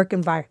hostile work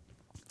environment.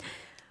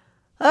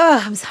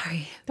 Oh, I'm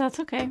sorry. That's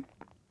okay.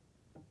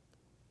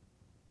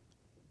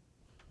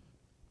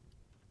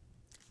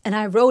 And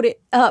I wrote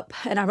it up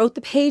and I wrote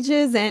the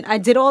pages and I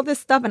did all this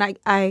stuff. And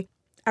I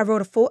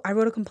wrote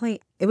a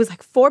complaint. It was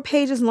like 4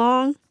 pages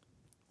long.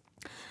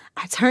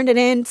 I turned it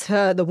in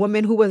to the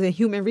woman who was in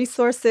human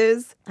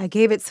resources. I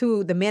gave it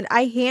to the man.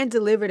 I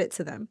hand-delivered it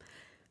to them.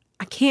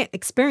 I can't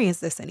experience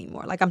this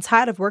anymore. Like, I'm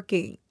tired of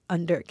working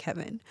under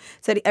Kevin.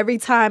 Said every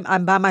time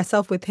I'm by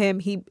myself with him,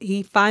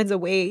 he finds a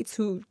way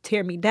to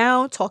tear me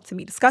down, talk to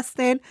me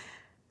disgusting.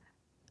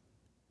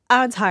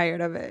 I'm tired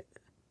of it.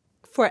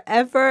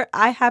 Forever,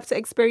 I have to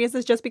experience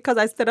this just because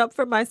I stood up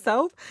for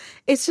myself.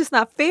 It's just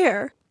not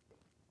fair.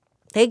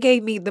 They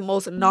gave me the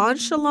most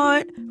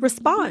nonchalant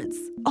response.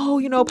 Oh,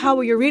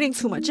 Powell, you're reading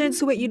too much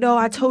into it.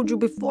 I told you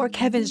before,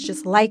 Kevin's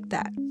just like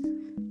that.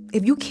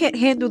 If you can't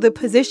handle the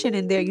position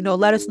in there,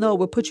 let us know.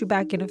 We'll put you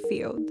back in the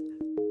field.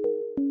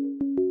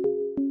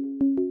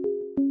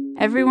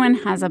 Everyone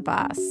has a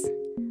boss.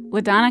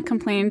 LaDonna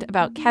complained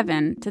about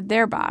Kevin to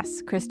their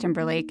boss, Chris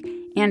Timberlake,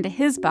 and to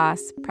his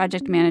boss,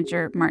 project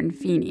manager Martin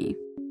Feeney.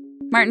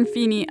 Martin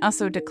Feeney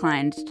also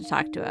declined to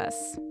talk to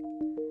us.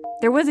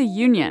 There was a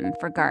union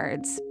for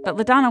guards, but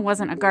LaDonna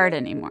wasn't a guard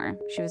anymore.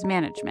 She was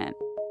management.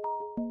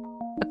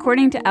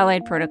 According to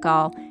Allied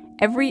protocol,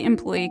 every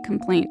employee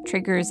complaint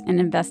triggers an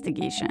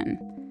investigation.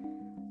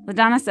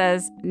 LaDonna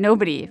says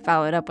nobody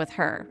followed up with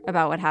her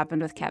about what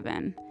happened with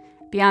Kevin,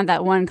 beyond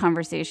that one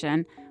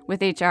conversation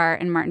with HR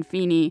and Martin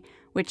Feeney,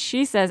 which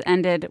she says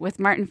ended with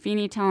Martin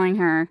Feeney telling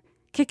her,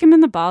 "Kick him in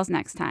the balls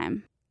next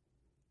time."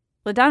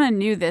 LaDonna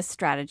knew this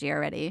strategy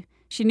already.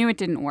 She knew it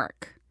didn't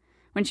work.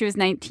 When she was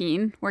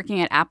 19, working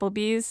at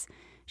Applebee's,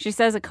 she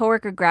says a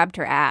coworker grabbed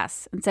her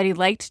ass and said he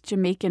liked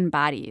Jamaican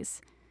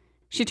bodies.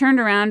 She turned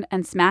around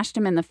and smashed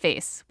him in the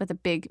face with a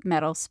big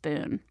metal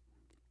spoon.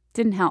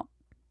 Didn't help.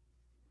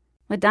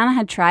 LaDonna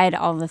had tried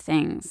all the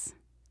things.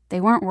 They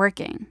weren't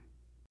working.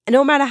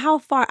 No matter how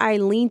far I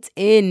leaned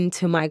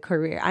into my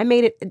career,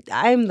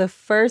 I'm the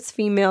first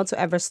female to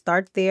ever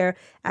start there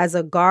as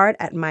a guard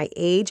at my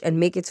age and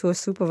make it to a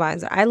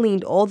supervisor. I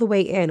leaned all the way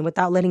in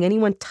without letting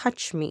anyone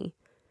touch me,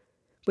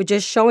 but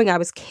just showing I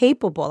was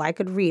capable. I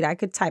could read, I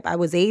could type, I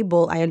was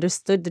able, I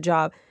understood the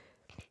job.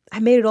 I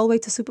made it all the way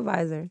to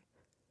supervisor.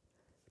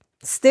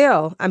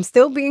 I'm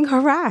still being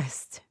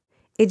harassed.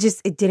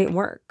 It didn't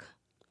work.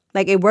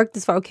 Like, it worked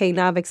as far, okay,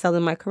 now I've excelled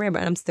in my career,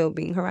 but I'm still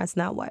being harassed.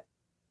 Now what?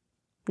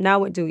 Now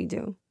what do we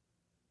do?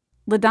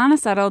 LaDonna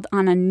settled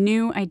on a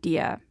new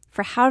idea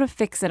for how to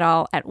fix it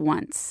all at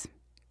once.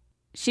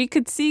 She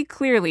could see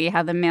clearly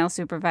how the male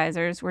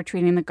supervisors were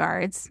treating the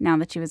guards now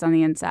that she was on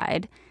the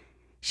inside.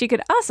 She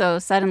could also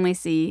suddenly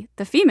see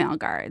the female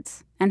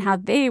guards and how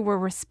they were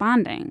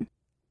responding.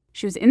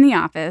 She was in the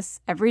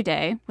office every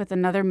day with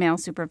another male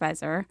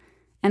supervisor,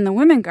 and the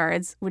women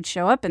guards would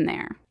show up in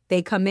there.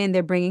 They come in,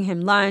 they're bringing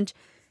him lunch,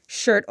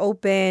 shirt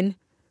open,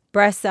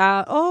 breasts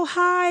out. Oh,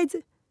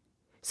 hide.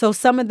 So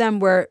some of them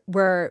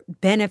were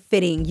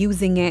benefiting,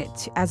 using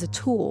it as a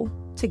tool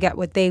to get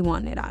what they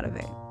wanted out of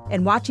it.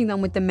 And watching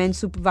them with the men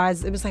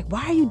supervisors, it was like,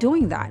 why are you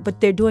doing that? But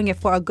they're doing it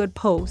for a good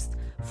post,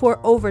 for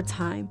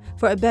overtime,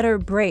 for a better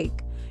break.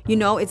 You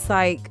know, it's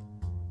like,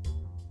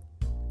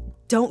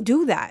 don't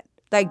do that.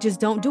 Like, just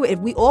don't do it. If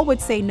we all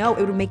would say no,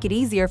 it would make it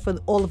easier for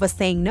all of us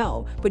saying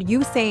no. But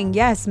you saying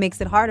yes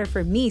makes it harder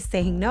for me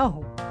saying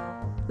no.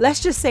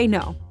 Let's just say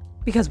no,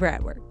 because we're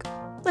at work.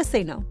 Let's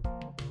say no.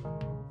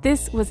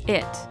 This was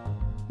it.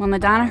 When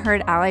LaDonna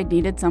heard Allied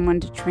needed someone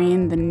to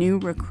train the new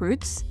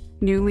recruits,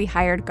 newly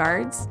hired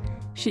guards,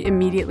 she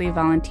immediately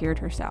volunteered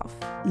herself.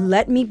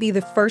 Let me be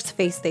the first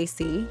face they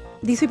see.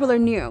 These people are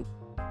new.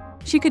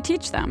 She could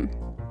teach them.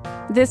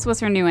 This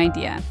was her new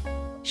idea.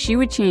 She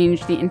would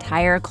change the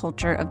entire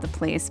culture of the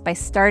place by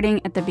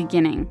starting at the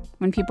beginning,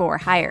 when people were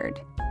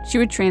hired. She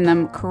would train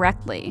them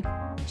correctly.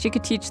 She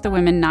could teach the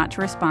women not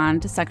to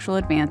respond to sexual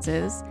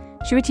advances.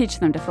 She would teach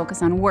them to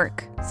focus on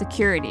work,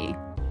 security.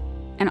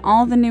 And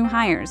all the new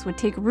hires would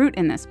take root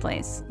in this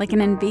place, like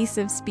an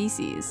invasive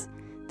species.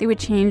 They would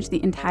change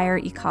the entire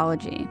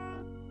ecology.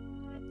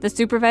 The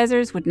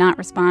supervisors would not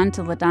respond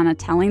to LaDonna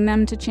telling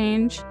them to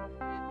change,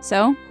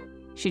 so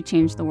she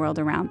changed the world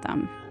around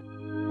them.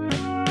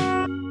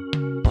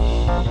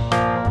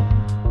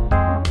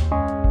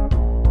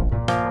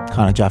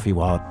 Hannah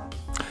Jaffe-Walt.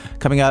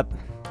 Coming up,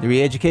 the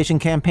re-education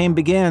campaign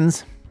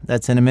begins.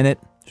 That's in a minute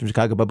from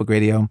Chicago Public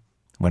Radio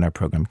when our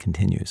program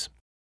continues.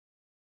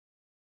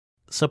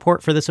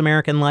 Support for This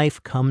American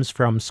Life comes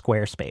from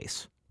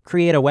Squarespace.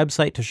 Create a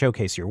website to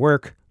showcase your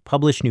work,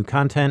 publish new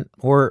content,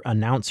 or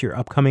announce your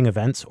upcoming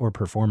events or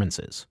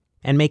performances.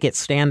 And make it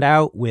stand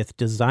out with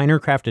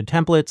designer-crafted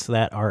templates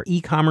that are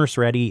e-commerce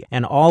ready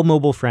and all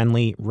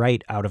mobile-friendly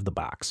right out of the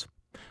box.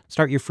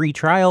 Start your free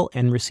trial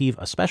and receive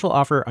a special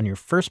offer on your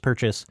first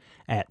purchase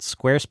at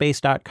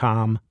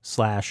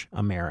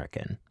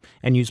squarespace.com/American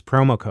and use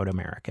promo code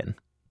American.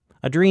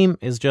 A dream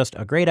is just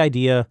a great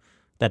idea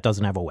that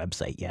doesn't have a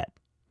website yet.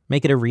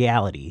 Make it a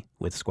reality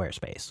with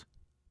Squarespace.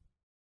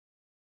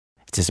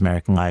 It's This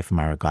American Life. I'm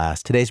Ira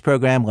Glass. Today's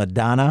program,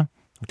 LaDonna.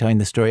 We're telling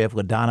the story of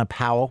LaDonna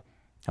Powell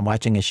and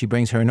watching as she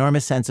brings her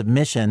enormous sense of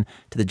mission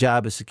to the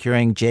job of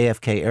securing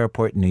JFK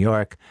Airport in New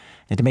York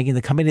and to making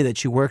the company that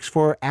she works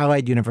for,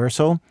 Allied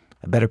Universal,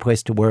 a better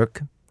place to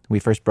work. We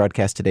first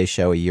broadcast today's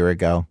show a year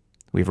ago.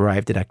 We've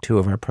arrived at Act 2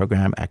 of our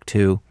program, Act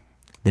 2,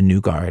 The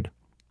New Guard.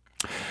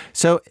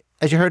 So,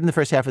 as you heard in the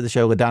first half of the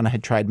show, LaDonna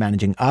had tried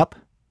managing up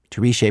to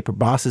reshape her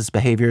boss's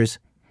behaviors.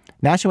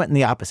 Now she went in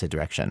the opposite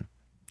direction.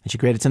 And she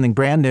created something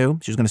brand new.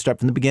 She was going to start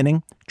from the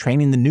beginning,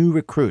 training the new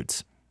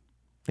recruits.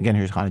 Again,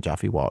 here's Hannah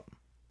Jaffe-Walt.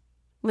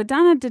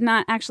 LaDonna did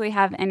not actually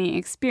have any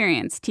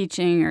experience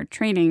teaching or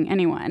training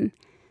anyone.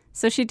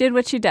 So she did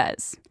what she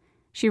does.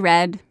 She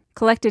read,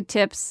 collected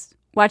tips,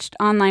 watched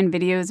online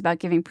videos about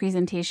giving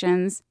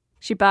presentations.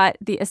 She bought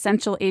the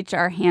Essential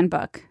HR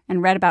Handbook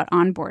and read about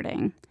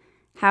onboarding,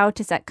 how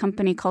to set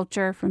company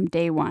culture from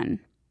day one.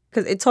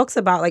 Because it talks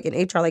about, like, in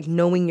HR, like,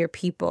 knowing your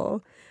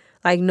people,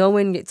 like,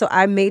 knowing. So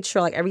I made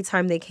sure, like, every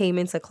time they came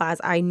into class,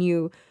 I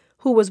knew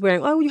who was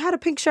wearing, oh, you had a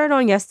pink shirt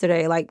on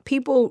yesterday. Like,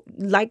 people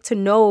like to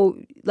know,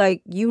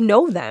 like, you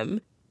know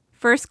them.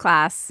 First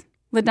class,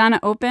 LaDonna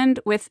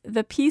opened with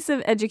the piece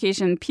of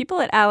education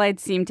people at Allied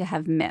seemed to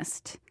have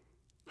missed: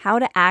 how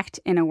to act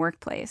in a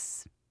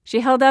workplace.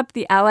 She held up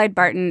the Allied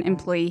Barton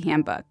Employee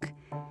Handbook.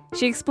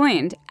 She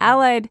explained,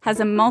 Allied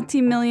has a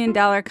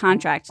multi-million-dollar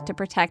contract to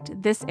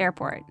protect this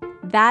airport.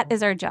 That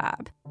is our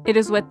job. It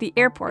is what the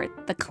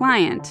airport, the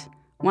client,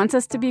 wants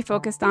us to be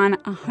focused on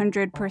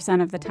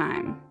 100% of the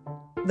time.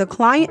 The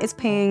client is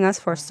paying us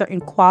for a certain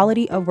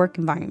quality of work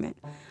environment.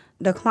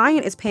 The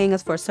client is paying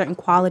us for a certain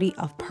quality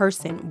of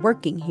person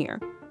working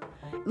here.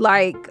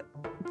 Like,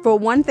 for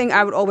one thing,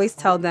 I would always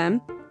tell them,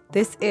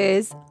 this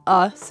is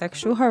a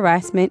sexual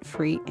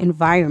harassment-free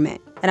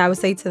environment. And I would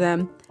say to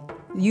them,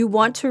 you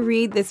want to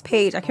read this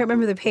page. I can't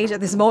remember the page at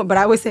this moment, but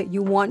I would say,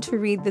 you want to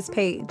read this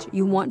page.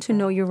 You want to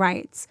know your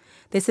rights.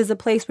 This is a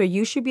place where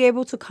you should be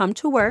able to come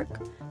to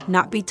work,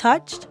 not be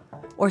touched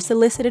or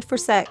solicited for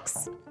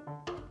sex.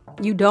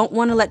 You don't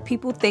want to let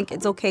people think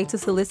it's okay to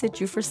solicit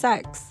you for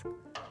sex.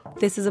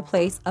 This is a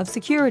place of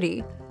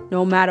security.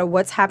 No matter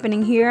what's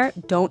happening here,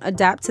 don't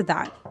adapt to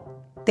that.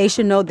 They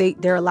should know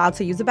they're allowed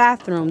to use a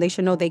bathroom. They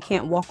should know they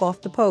can't walk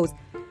off the post.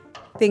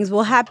 Things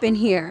will happen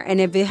here. And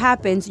if it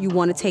happens, you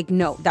want to take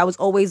note. That was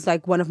always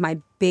like one of my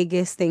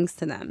biggest things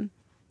to them.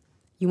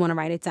 You want to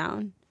write it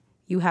down.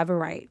 You have a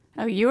right.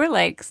 Oh, you were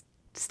like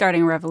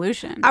starting a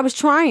revolution. I was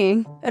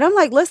trying. And I'm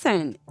like,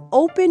 listen,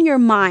 open your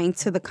mind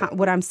to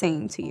what I'm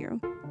saying to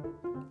you.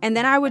 And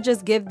then I would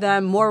just give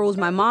them more rules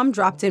my mom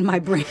dropped in my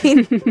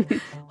brain,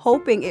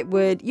 hoping it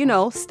would,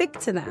 stick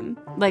to them.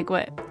 Like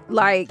what?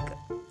 Like,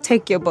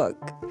 take your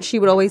book. She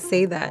would always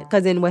say that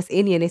because in West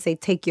Indian, they say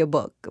take your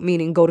book,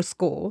 meaning go to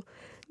school.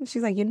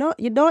 She's like, you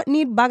don't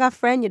need baga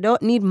friend. You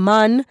don't need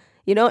man.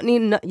 You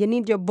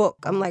need your book.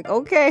 I'm like,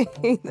 okay,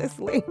 this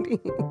lady.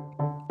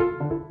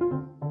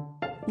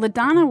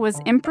 LaDonna was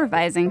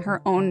improvising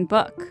her own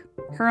book,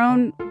 her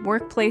own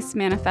workplace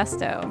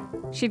manifesto.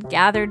 She'd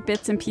gathered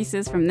bits and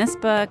pieces from this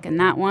book and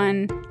that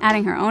one,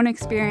 adding her own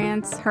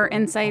experience, her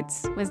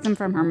insights, wisdom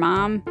from her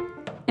mom,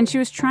 and she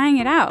was trying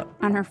it out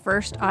on her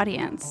first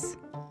audience.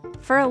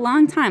 For a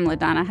long time,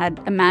 LaDonna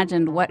had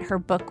imagined what her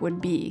book would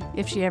be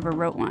if she ever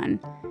wrote one.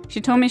 She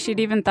told me she'd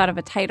even thought of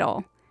a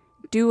title,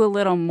 Do a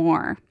Little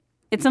More.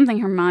 It's something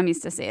her mom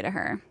used to say to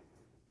her.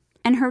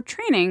 And her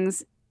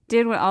trainings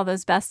did what all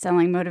those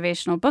best-selling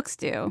motivational books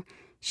do.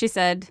 She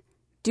said,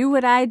 do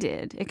what I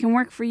did. It can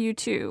work for you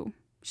too.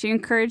 She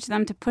encouraged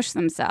them to push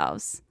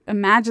themselves,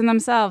 imagine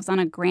themselves on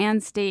a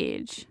grand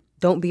stage.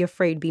 Don't be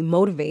afraid. Be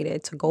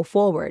motivated to go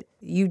forward.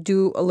 You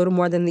do a little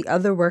more than the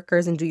other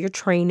workers and do your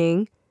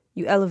training.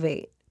 You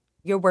elevate.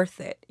 You're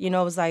worth it. It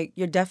was like,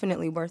 you're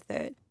definitely worth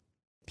it.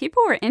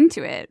 People were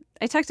into it.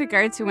 I talked to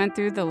guards who went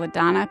through the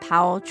LaDonna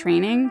Powell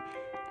training,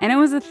 and it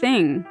was a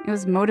thing. It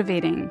was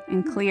motivating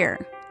and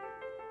clear.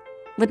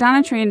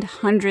 LaDonna trained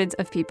hundreds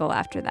of people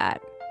after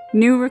that.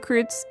 New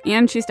recruits,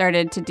 and she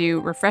started to do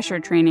refresher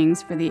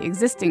trainings for the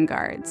existing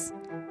guards.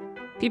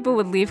 People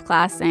would leave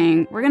class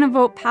saying, we're going to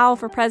vote Powell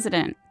for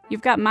president.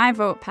 You've got my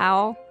vote,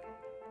 Powell.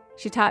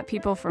 She taught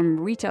people from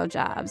retail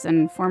jobs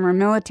and former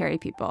military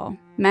people,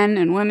 men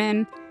and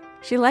women.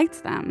 She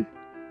liked them.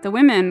 The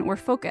women were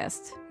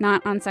focused,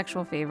 not on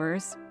sexual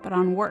favors, but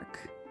on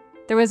work.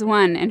 There was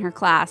one in her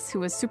class who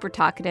was super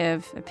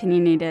talkative,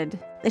 opinionated.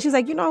 And she's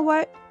like, you know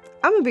what?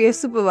 I'm going to be a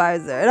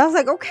supervisor. And I was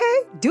like, okay,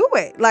 do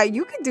it. Like,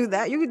 you can do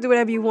that. You can do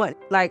whatever you want.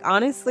 Like,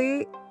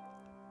 honestly,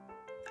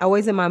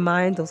 always in my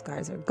mind, those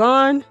guys are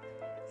gone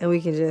and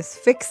we can just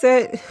fix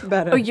it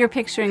better. Oh, you're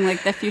picturing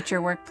like the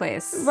future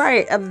workplace.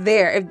 Right, up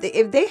there.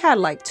 If they had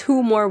like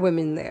 2 more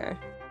women there,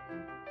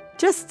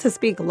 just to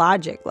speak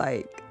logic,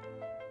 like,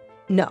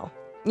 no.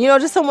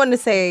 Just someone to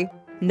say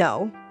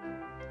no.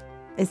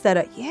 Instead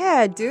of,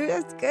 yeah, dude,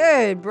 that's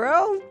good,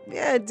 bro.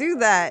 Yeah, do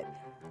that.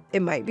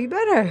 It might be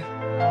better.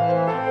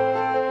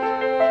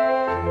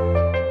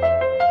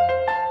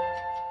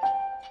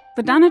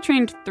 LaDonna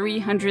trained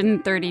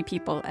 330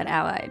 people at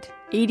Allied,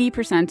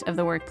 80% of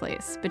the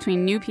workplace,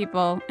 between new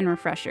people and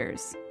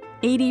refreshers.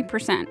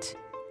 80%.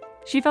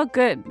 She felt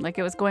good, like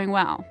it was going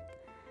well.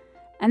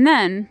 And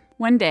then,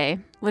 one day,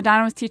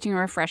 LaDonna was teaching a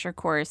refresher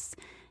course.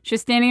 She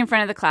was standing in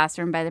front of the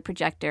classroom by the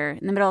projector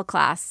in the middle of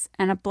class,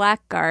 and a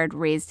black guard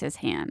raised his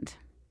hand.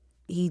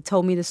 He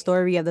told me the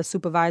story of the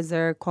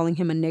supervisor calling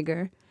him a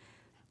nigger.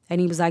 And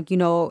he was like,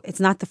 it's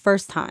not the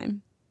first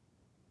time.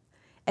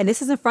 And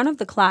this is in front of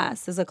the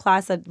class. There's a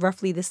class that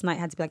roughly this night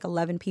had to be like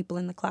 11 people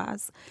in the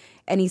class.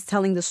 And he's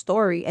telling the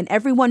story, and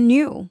everyone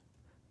knew.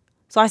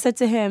 So I said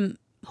to him,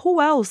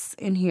 who else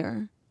in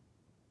here?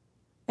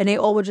 And they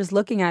all were just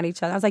looking at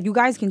each other. I was like, you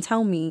guys can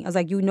tell me. I was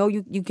like, you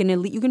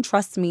can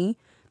trust me.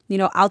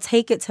 I'll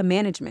take it to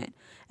management.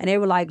 And they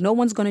were like, no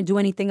one's going to do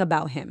anything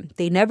about him.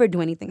 They never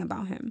do anything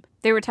about him.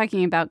 They were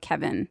talking about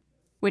Kevin,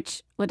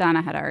 which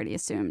LaDonna had already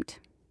assumed.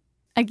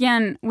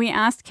 Again, we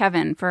asked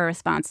Kevin for a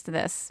response to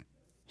this.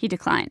 He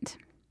declined.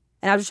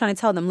 And I was just trying to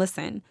tell them,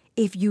 listen,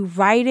 if you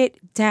write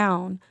it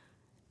down,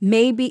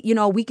 maybe,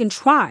 we can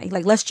try.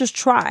 Like, let's just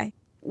try.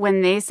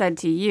 When they said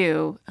to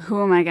you,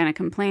 who am I going to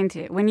complain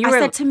to? I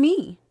said to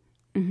me.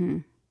 Mm-hmm.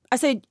 I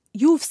said,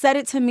 you've said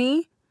it to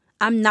me.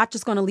 I'm not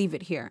just going to leave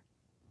it here.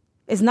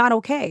 It's not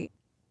okay.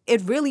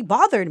 It really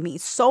bothered me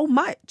so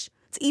much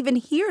to even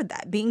hear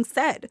that being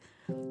said.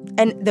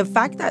 And the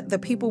fact that the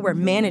people we're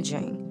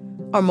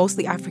managing are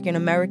mostly African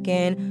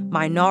American,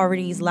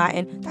 minorities,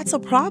 Latin, that's a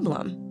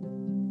problem.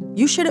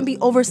 You shouldn't be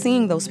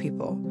overseeing those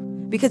people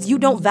because you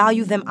don't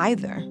value them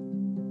either.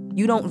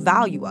 You don't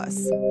value us.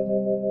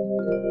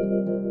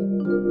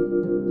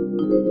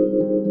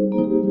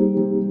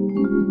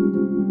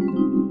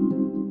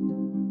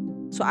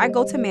 So I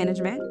go to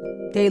management.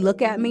 They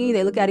look at me,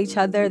 they look at each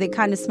other, they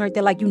kind of smirk.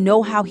 They're like, you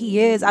know how he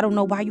is. I don't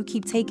know why you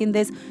keep taking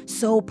this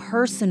so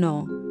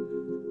personal.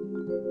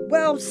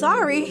 Well,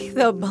 sorry,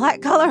 the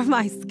black color of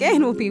my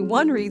skin will be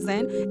one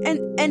reason,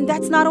 and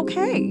that's not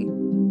okay.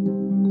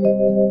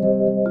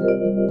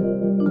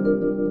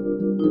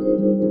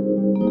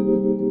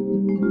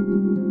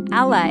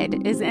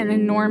 Allied is an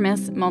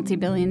enormous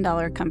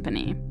multi-billion-dollar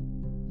company.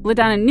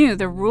 LaDonna knew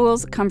the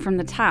rules come from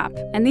the top,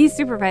 and these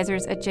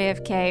supervisors at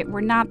JFK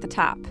were not the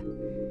top.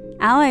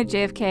 Allied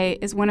JFK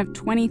is one of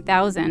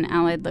 20,000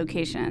 Allied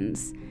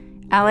locations.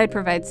 Allied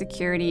provides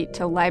security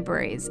to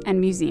libraries and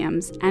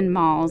museums and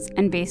malls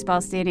and baseball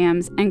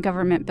stadiums and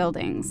government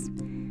buildings.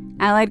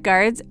 Allied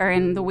guards are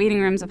in the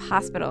waiting rooms of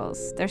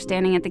hospitals. They're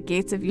standing at the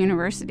gates of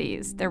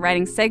universities. They're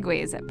riding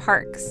segways at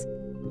parks.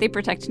 They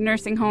protect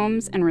nursing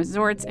homes and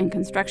resorts and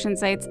construction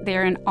sites. They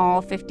are in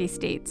all 50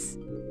 states.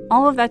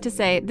 All of that to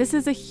say, this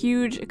is a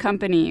huge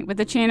company with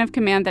a chain of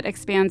command that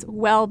expands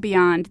well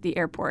beyond the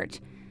airport.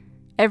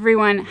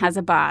 Everyone has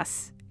a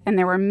boss, and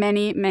there were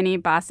many, many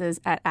bosses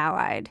at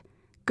Allied.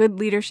 Good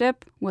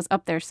leadership was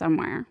up there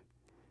somewhere.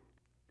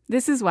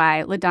 This is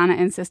why LaDonna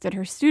insisted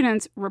her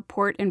students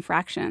report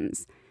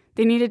infractions.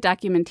 They needed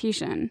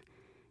documentation.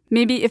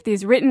 Maybe if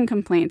these written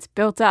complaints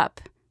built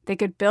up, they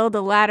could build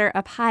a ladder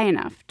up high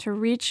enough to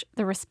reach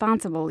the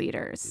responsible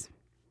leaders.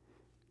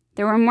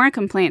 There were more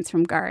complaints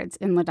from guards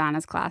in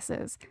LaDonna's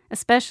classes,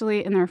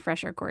 especially in the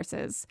refresher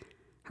courses.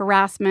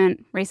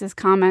 Harassment, racist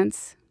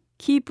comments.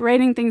 Keep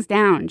writing things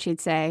down,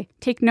 she'd say.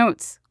 Take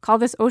notes, call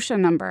this OSHA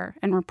number,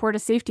 and report a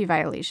safety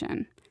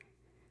violation.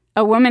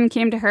 A woman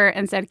came to her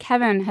and said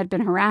Kevin had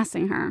been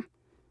harassing her.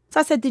 So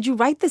I said, did you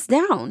write this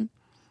down?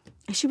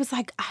 And she was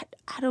like,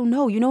 I don't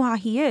know. You know how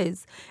he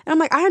is. And I'm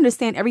like, I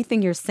understand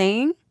everything you're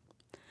saying,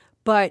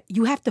 but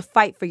you have to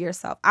fight for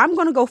yourself. I'm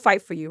going to go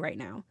fight for you right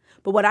now.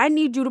 But what I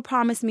need you to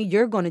promise me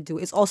you're going to do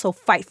is also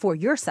fight for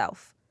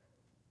yourself.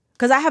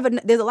 Because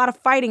there's a lot of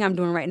fighting I'm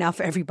doing right now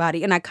for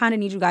everybody, and I kind of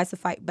need you guys to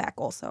fight back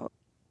also.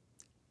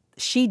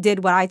 She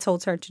did what I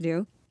told her to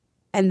do,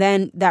 and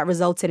then that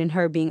resulted in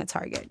her being a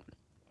target.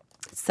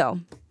 So,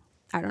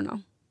 I don't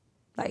know.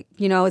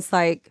 It's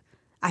like,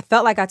 I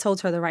felt like I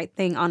told her the right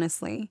thing,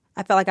 honestly.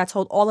 I felt like I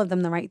told all of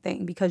them the right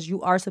thing because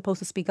you are supposed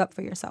to speak up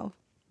for yourself.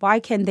 Why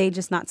can they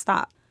just not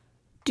stop?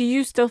 Do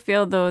you still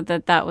feel, though,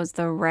 that was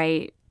the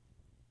right...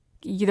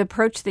 The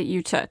approach that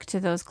you took to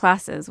those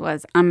classes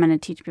was, I'm going to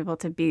teach people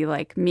to be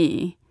like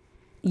me.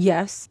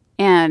 Yes.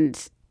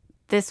 And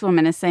this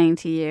woman is saying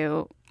to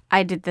you,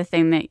 I did the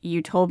thing that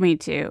you told me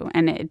to,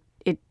 and it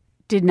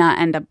did not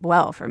end up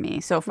well for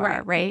me so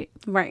far, right?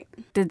 Right.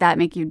 Did that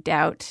make you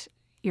doubt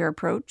your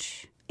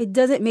approach? It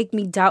doesn't make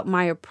me doubt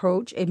my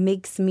approach. It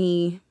makes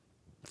me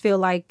feel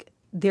like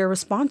their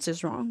response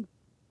is wrong.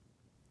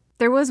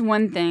 There was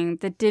one thing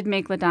that did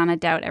make LaDonna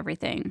doubt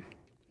everything.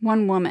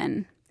 One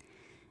woman.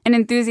 An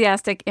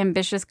enthusiastic,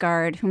 ambitious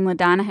guard whom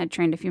LaDonna had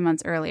trained a few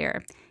months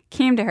earlier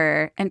came to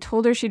her and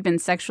told her she'd been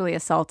sexually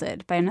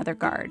assaulted by another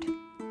guard.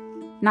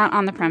 Not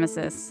on the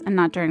premises and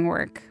not during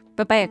work,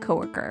 but by a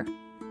coworker.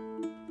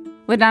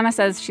 LaDonna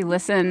says she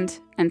listened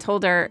and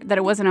told her that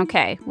it wasn't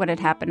okay what had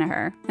happened to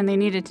her and they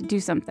needed to do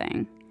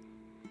something.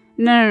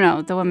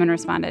 No, the woman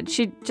responded.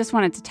 She just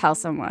wanted to tell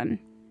someone.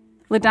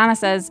 LaDonna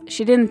says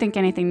she didn't think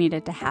anything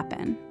needed to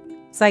happen.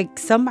 It's like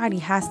somebody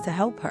has to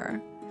help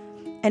her.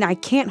 And I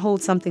can't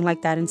hold something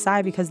like that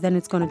inside because then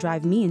it's going to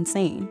drive me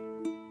insane.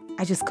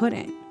 I just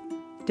couldn't.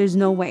 There's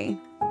no way.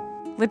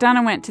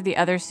 LaDonna went to the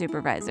other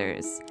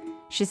supervisors.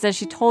 She says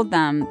she told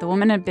them the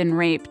woman had been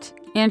raped,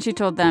 and she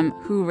told them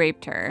who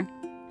raped her.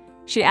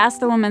 She asked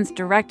the woman's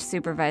direct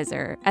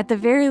supervisor, at the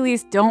very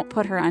least, don't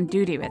put her on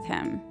duty with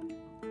him.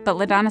 But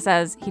LaDonna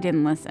says he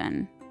didn't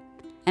listen.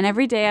 And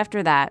every day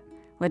after that,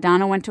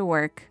 LaDonna went to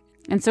work,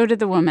 and so did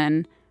the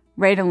woman,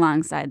 right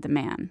alongside the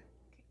man.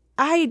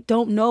 I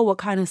don't know what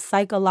kind of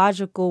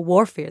psychological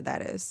warfare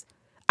that is.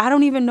 I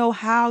don't even know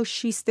how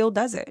she still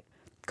does it.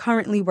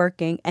 Currently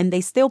working, and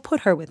they still put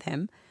her with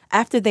him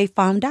after they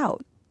found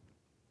out.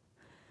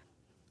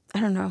 I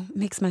don't know. It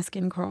makes my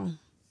skin crawl.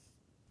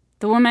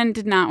 The woman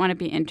did not want to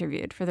be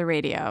interviewed for the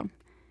radio.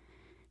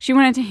 She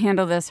wanted to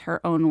handle this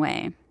her own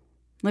way.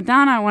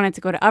 LaDonna wanted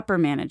to go to upper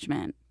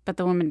management, but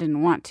the woman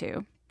didn't want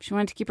to. She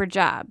wanted to keep her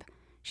job.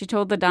 She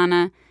told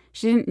LaDonna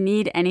she didn't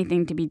need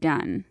anything to be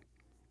done.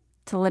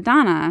 To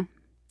LaDonna,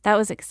 that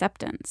was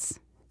acceptance.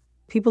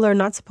 People are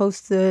not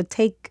supposed to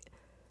take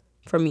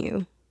from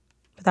you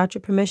without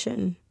your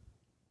permission.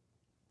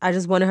 I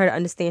just wanted her to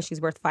understand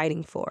she's worth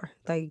fighting for.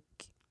 Like,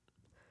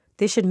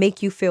 this should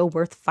make you feel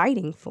worth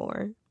fighting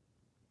for.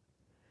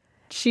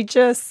 She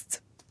just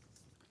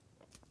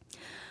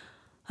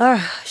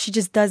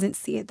doesn't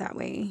see it that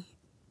way.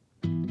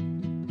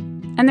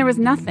 And there was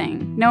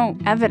nothing, no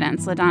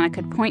evidence LaDonna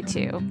could point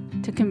to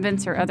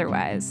convince her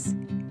otherwise.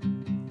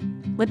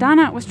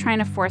 LaDonna was trying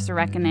to force a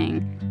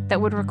reckoning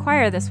that would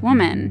require this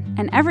woman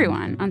and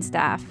everyone on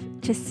staff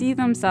to see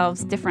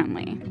themselves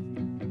differently,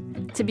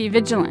 to be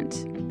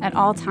vigilant at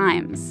all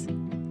times.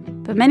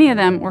 But many of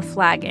them were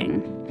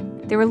flagging.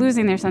 They were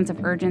losing their sense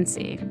of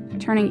urgency,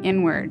 turning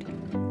inward,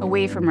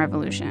 away from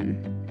revolution.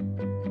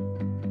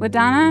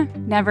 LaDonna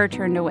never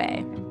turned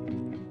away.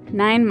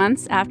 9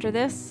 months after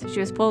this, she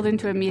was pulled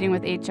into a meeting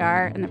with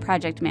HR and the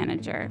project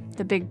manager,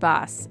 the big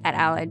boss at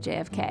Allied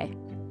JFK.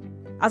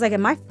 I was like,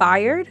 am I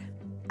fired?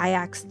 I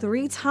asked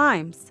 3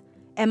 times.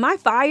 Am I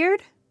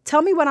fired?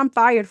 Tell me what I'm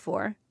fired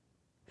for.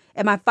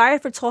 Am I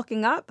fired for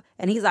talking up?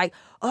 And he's like,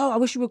 oh, I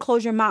wish you would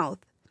close your mouth.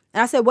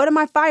 And I said, what am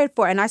I fired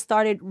for? And I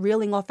started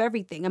reeling off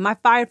everything. Am I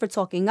fired for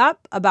talking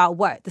up about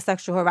what? The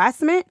sexual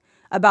harassment?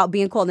 About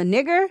being called a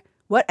nigger?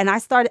 What? And I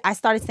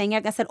started saying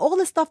it. I said, all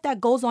the stuff that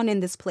goes on in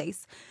this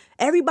place.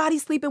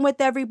 Everybody's sleeping with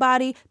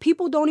everybody.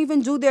 People don't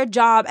even do their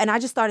job. And I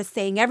just started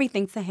saying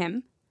everything to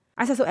him.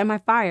 I said, so am I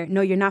fired?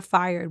 No, you're not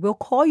fired. We'll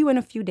call you in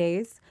a few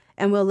days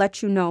and we'll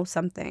let you know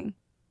something.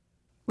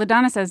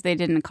 LaDonna says they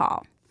didn't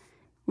call.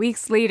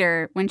 Weeks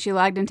later, when she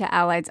logged into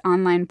Allied's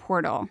online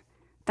portal,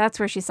 that's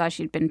where she saw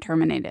she'd been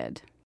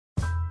terminated.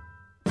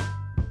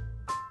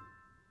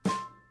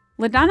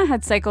 LaDonna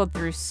had cycled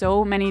through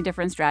so many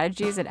different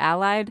strategies at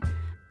Allied,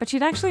 but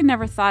she'd actually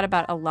never thought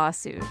about a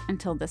lawsuit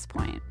until this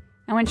point.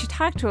 And when she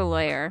talked to a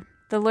lawyer,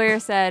 the lawyer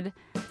said,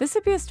 this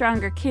would be a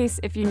stronger case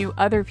if you knew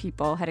other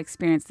people had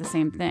experienced the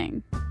same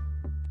thing.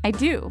 I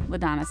do,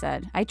 LaDonna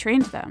said. I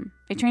trained them.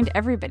 I trained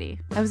everybody.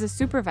 I was a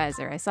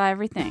supervisor. I saw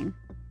everything.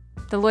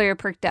 The lawyer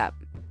perked up.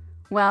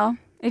 Well,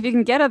 if you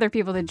can get other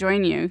people to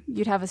join you,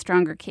 you'd have a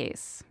stronger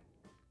case.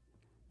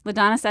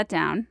 LaDonna sat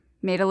down,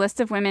 made a list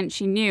of women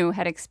she knew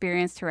had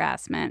experienced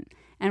harassment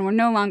and were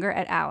no longer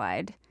at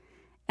Allied.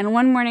 And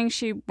one morning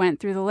she went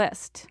through the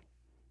list.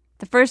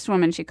 The first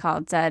woman she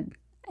called said,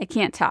 I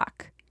can't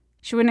talk.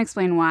 She wouldn't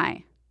explain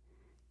why.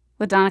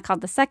 LaDonna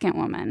called the second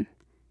woman.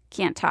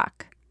 Can't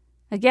talk.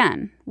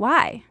 Again,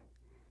 why?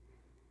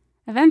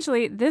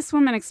 Eventually, this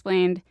woman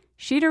explained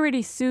she'd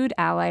already sued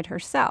Allied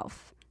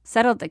herself,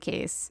 settled the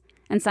case,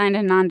 and signed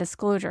a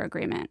non-disclosure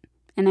agreement,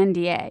 an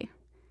NDA.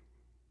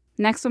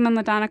 Next woman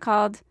LaDonna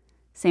called,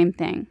 same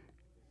thing.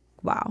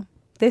 Wow,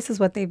 this is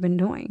what they've been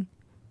doing.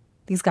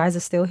 These guys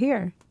are still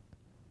here.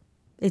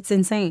 It's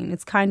insane.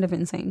 It's kind of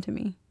insane to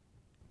me.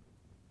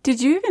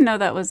 Did you even know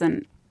that was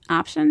an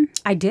option?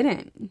 I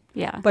didn't.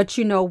 Yeah. But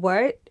you know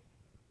what?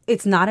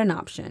 It's not an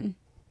option.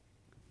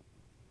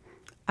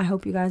 I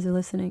hope you guys are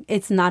listening.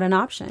 It's not an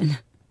option.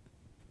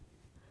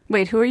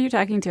 Wait, who are you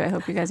talking to? I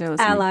hope you guys are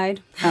listening.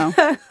 Allied.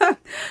 Oh.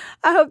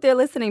 I hope they're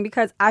listening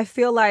because I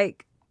feel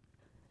like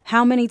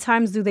how many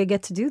times do they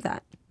get to do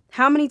that?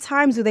 How many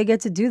times do they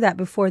get to do that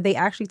before they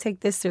actually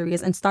take this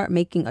serious and start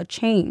making a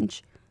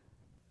change?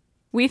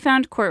 We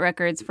found court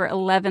records for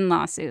 11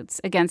 lawsuits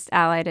against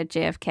Allied at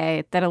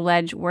JFK that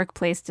allege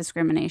workplace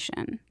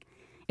discrimination.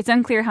 It's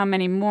unclear how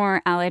many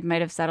more Allied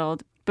might have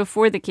settled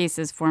before the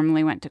cases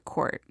formally went to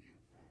court.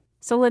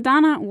 So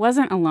LaDonna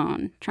wasn't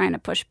alone trying to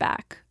push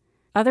back.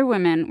 Other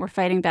women were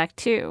fighting back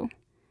too.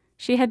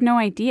 She had no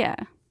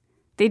idea.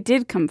 They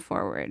did come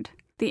forward.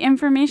 The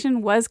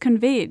information was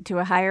conveyed to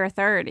a higher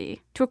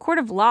authority, to a court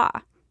of law,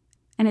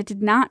 and it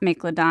did not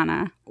make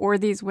LaDonna or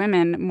these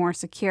women more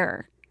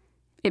secure.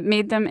 It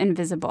made them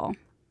invisible.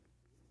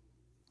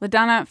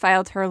 LaDonna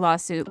filed her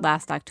lawsuit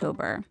last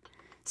October.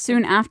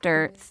 Soon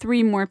after,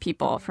 3 more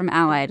people from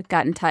Allied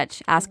got in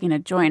touch asking to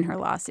join her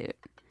lawsuit.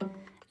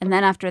 And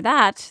then after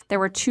that, there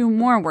were 2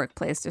 more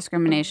workplace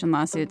discrimination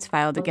lawsuits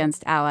filed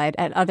against Allied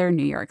at other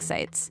New York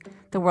sites,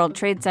 the World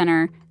Trade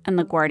Center and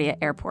LaGuardia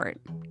Airport.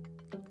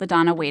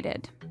 LaDonna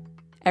waited.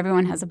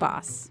 Everyone has a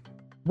boss.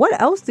 What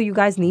else do you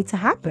guys need to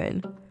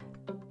happen?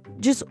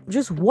 Just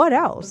what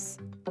else?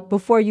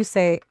 Before you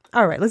say,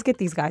 all right, let's get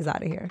these guys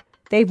out of here.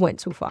 They've went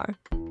too far.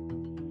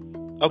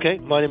 Okay,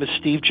 my name is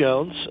Steve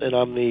Jones, and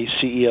I'm the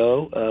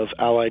CEO of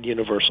Allied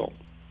Universal.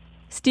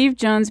 Steve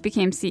Jones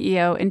became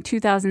CEO in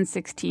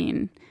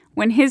 2016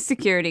 when his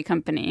security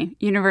company,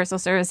 Universal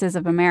Services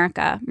of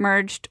America,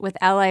 merged with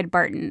Allied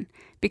Barton,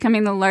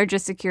 becoming the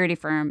largest security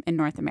firm in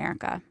North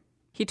America.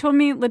 He told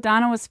me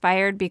LaDonna was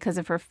fired because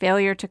of her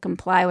failure to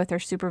comply with her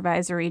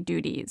supervisory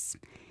duties.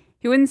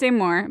 He wouldn't say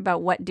more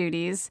about what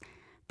duties,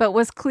 but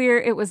was clear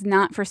it was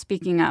not for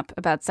speaking up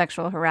about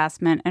sexual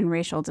harassment and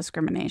racial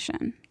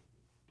discrimination.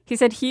 He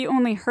said he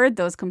only heard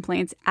those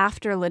complaints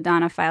after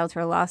LaDonna filed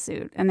her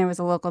lawsuit, and there was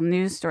a local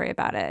news story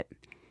about it.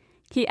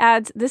 He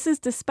adds this is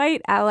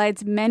despite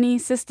Allied's many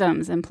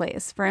systems in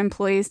place for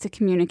employees to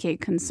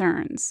communicate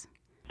concerns.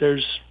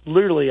 There's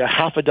literally a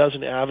half a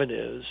dozen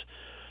avenues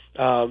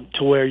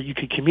to where you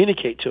could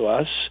communicate to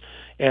us,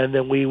 and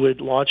then we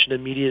would launch an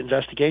immediate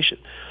investigation.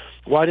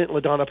 Why didn't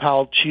LaDonna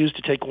Powell choose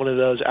to take one of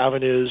those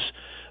avenues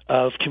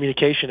of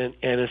communication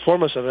and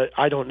inform us of it?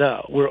 I don't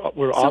know. We're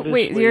so obviously...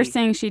 Wait, you're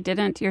saying she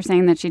didn't? You're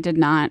saying that she did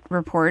not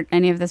report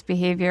any of this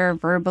behavior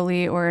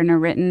verbally or in a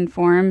written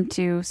form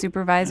to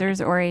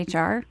supervisors or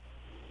HR?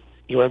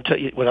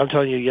 What I'm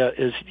telling you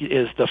is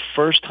the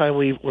first time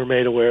we were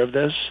made aware of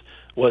this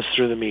was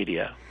through the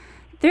media.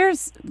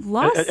 There's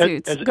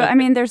lawsuits.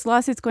 There's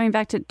lawsuits going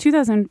back to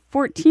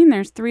 2014.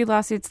 There's 3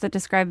 lawsuits that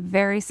describe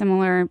very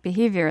similar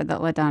behavior that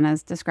LaDonna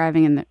is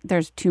describing, and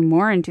there's 2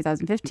 more in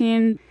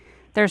 2015.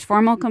 There's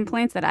formal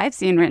complaints that I've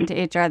seen written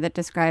to HR that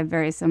describe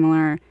very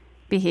similar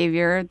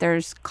behavior.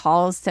 There's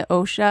calls to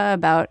OSHA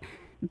about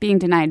being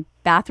denied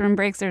bathroom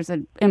breaks. There's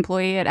an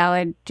employee at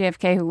Allied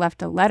JFK who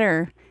left a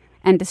letter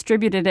and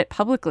distributed it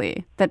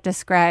publicly that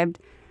described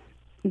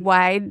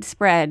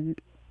widespread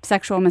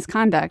sexual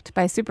misconduct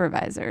by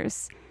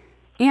supervisors.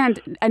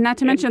 And not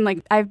to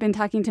mention, I've been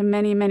talking to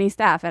many, many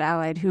staff at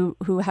Allied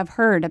who have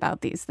heard about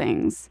these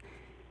things.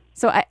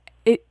 So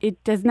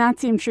it does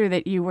not seem true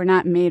that you were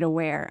not made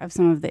aware of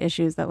some of the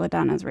issues that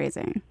LaDonna is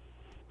raising.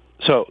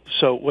 So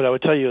what I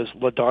would tell you is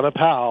LaDonna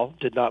Powell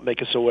did not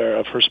make us aware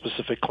of her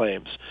specific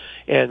claims.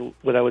 And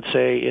what I would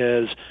say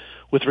is,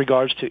 with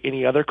regards to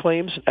any other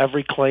claims,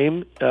 every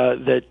claim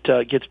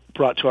that gets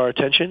brought to our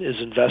attention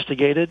is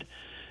investigated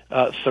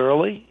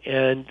thoroughly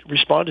and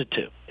responded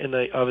to. And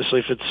obviously,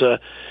 if it's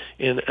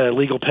in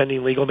a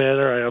pending legal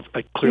manner,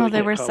 I clearly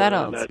they were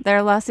settled. There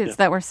are lawsuits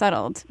that were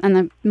settled,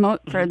 and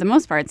for the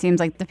most part, it seems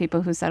like the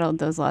people who settled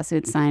those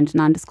lawsuits signed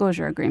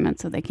non-disclosure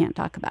agreements, so they can't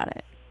talk about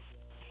it.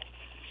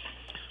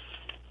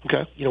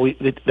 Okay,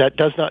 that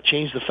does not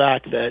change the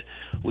fact that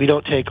we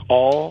don't take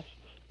all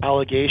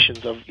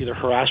allegations of either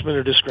harassment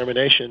or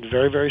discrimination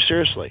very, very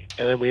seriously,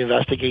 and then we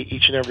investigate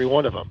each and every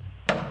one of them.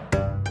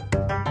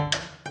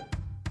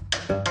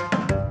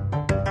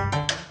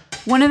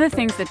 One of the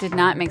things that did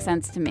not make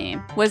sense to me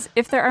was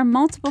if there are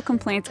multiple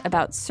complaints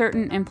about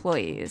certain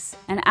employees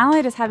and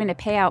Allied is having to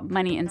pay out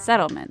money in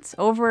settlements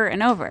over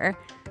and over,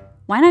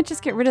 why not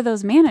just get rid of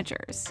those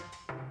managers?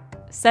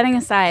 Setting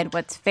aside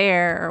what's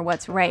fair or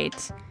what's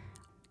right,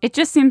 it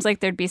just seems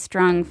like there'd be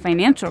strong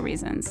financial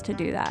reasons to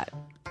do that.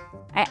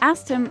 I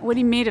asked him what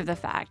he made of the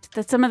fact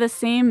that some of the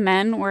same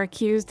men were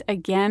accused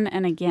again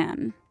and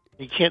again.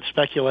 You can't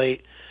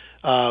speculate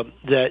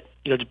that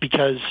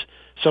because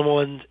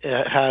someone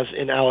has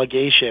an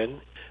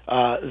allegation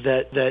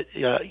that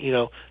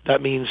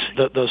means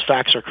that those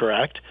facts are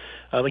correct.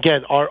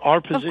 Again, our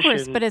position. Of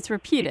course, but it's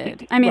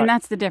repeated. I mean,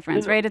 That's the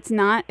difference, right? It's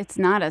not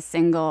a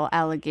single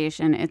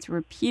allegation. It's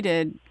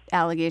repeated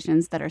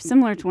allegations that are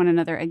similar to one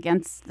another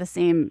against the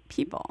same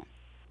people.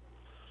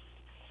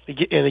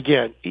 And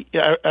again,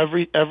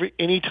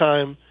 any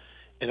time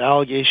an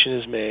allegation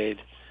is made,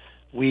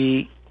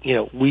 we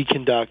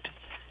conduct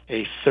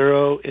a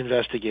thorough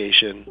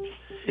investigation.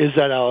 Is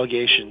that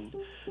allegation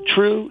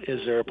true?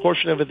 Is there a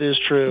portion of it that is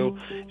true?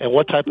 And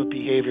what type of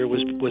behavior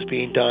was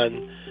being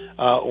done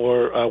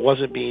or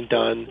wasn't being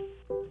done?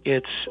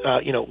 It's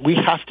we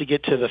have to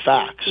get to the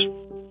facts.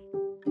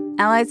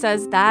 Allied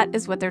says that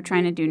is what they're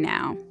trying to do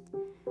now.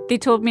 They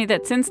told me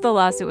that since the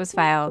lawsuit was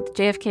filed,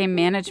 JFK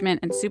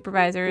management and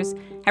supervisors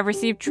have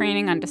received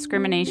training on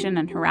discrimination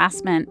and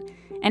harassment,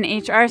 and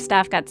HR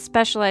staff got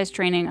specialized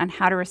training on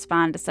how to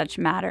respond to such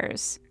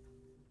matters.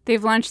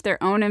 They've launched their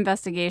own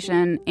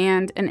investigation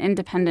and an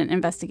independent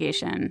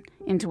investigation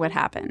into what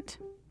happened.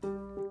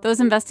 Those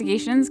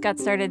investigations got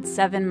started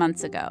 7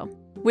 months ago,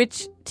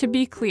 which, to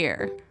be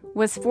clear,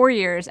 was 4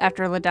 years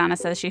after LaDonna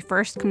says she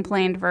first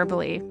complained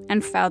verbally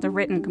and filed a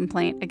written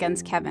complaint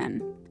against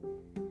Kevin.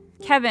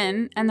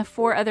 Kevin and the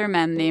 4 other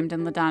men named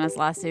in LaDonna's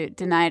lawsuit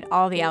denied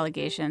all the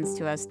allegations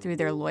to us through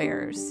their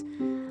lawyers.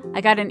 I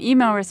got an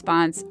email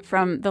response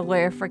from the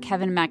lawyer for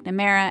Kevin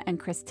McNamara and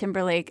Chris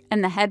Timberlake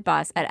and the head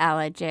boss at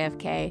Allied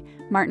JFK,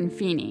 Martin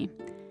Feeney.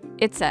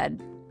 It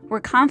said,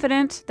 "We're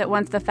confident that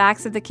once the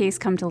facts of the case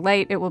come to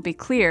light, it will be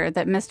clear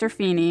that Mr.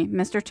 Feeney,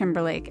 Mr.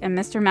 Timberlake, and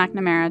Mr.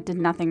 McNamara did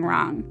nothing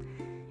wrong.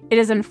 It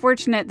is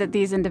unfortunate that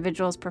these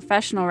individuals'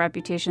 professional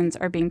reputations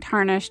are being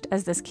tarnished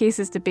as this case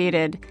is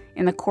debated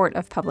in the court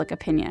of public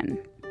opinion."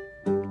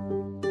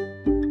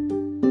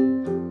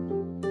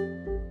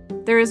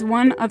 There is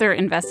one other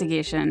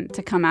investigation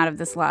to come out of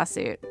this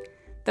lawsuit.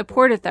 The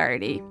Port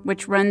Authority,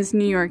 which runs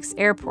New York's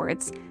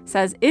airports,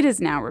 says it is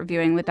now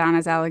reviewing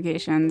LaDonna's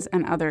allegations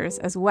and others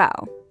as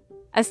well.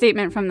 A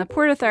statement from the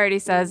Port Authority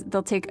says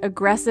they'll take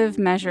aggressive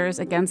measures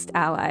against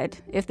Allied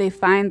if they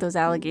find those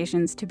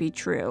allegations to be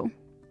true.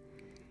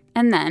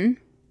 And then,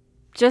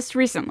 just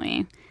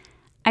recently,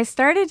 I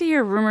started to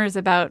hear rumors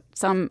about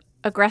some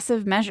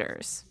aggressive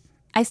measures.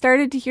 I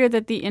started to hear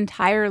that the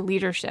entire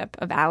leadership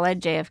of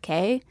Allied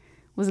JFK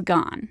was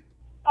gone.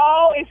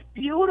 Oh, it's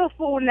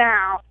beautiful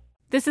now.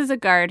 This is a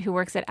guard who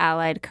works at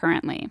Allied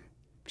currently.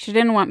 She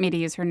didn't want me to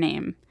use her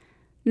name.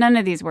 None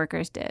of these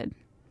workers did.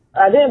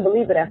 I didn't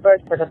believe it at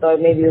first because I thought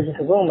maybe it was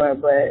just a rumor,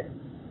 but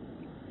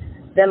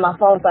then my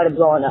phone started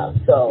blowing up.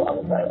 So I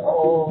was like,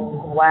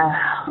 oh,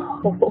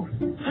 wow.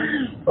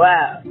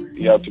 Wow.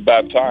 Yeah, it's a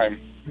bad time.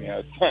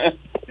 Yeah,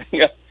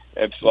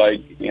 it's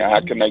like,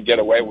 how can they get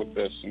away with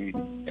this?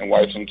 And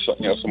why isn't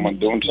someone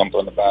doing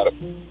something about it?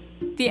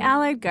 The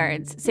Allied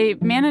guards say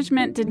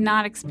management did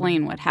not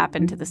explain what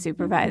happened to the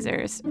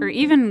supervisors or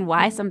even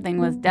why something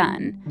was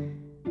done.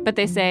 But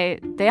they say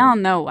they all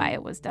know why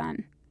it was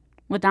done.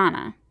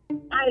 LaDonna.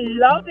 I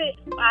love it.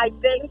 I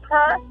thank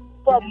her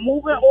for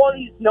moving all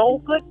these no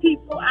good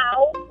people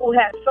out who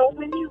have so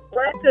many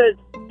records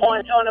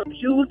on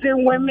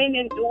abusing women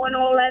and doing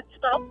all that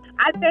stuff.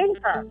 I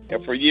thank her. Yeah,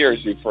 for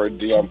years you've heard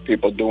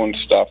people doing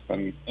stuff,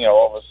 and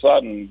all of a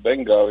sudden,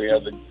 bingo,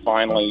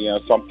 finally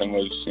something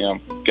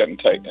was getting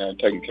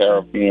taken care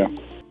of.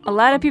 A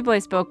lot of people I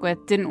spoke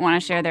with didn't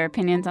want to share their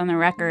opinions on the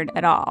record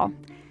at all.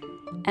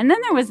 And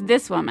then there was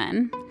this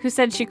woman who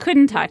said she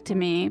couldn't talk to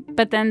me,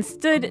 but then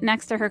stood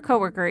next to her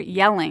coworker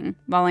yelling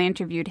while I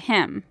interviewed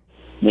him.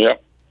 Yeah.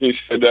 He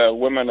said,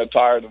 women are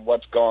tired of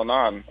what's going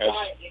on.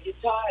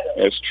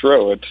 It's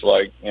true. It's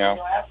like,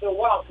 after a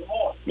while, come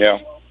on. Yeah,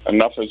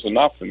 enough is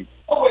enough. And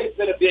always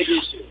been a big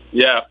issue.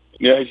 Yeah,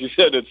 as you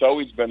said, it's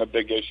always been a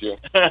big issue.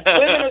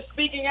 Women are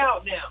speaking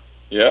out now.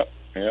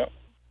 Yeah.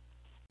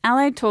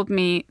 Allied told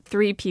me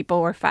 3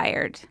 people were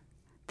fired.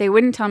 They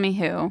wouldn't tell me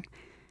who.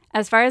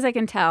 As far as I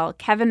can tell,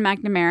 Kevin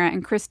McNamara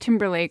and Chris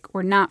Timberlake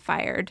were not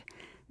fired.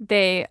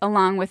 They,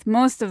 along with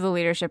most of the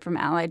leadership from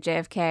Allied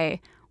JFK,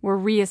 were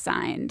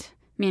reassigned,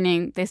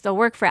 meaning they still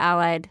work for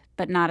Allied,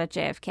 but not at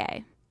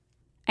JFK.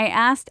 I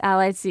asked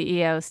Allied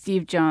CEO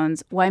Steve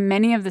Jones why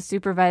many of the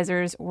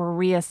supervisors were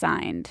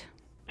reassigned.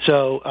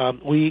 So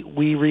we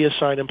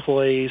reassign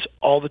employees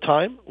all the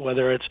time,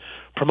 whether it's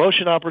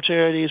promotion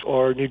opportunities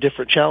or new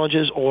different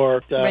challenges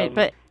or... Right,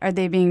 but are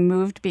they being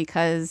moved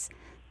because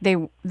they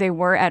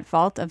were at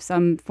fault of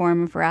some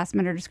form of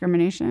harassment or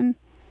discrimination?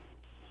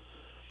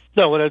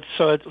 No, I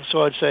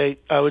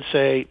would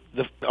say,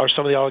 are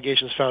some of the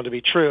allegations found to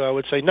be true? I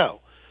would say no.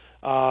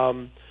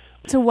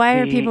 So why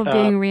are people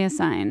being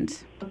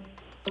reassigned?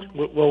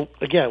 Well,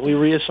 again, we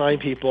reassign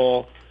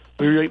people.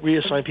 We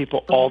reassign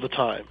people all the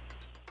time.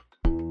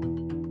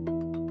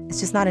 It's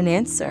just not an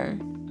answer.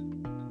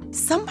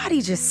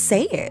 Somebody just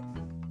say it.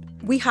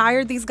 We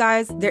hired these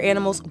guys. They're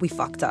animals. We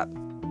fucked up.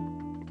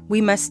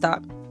 We messed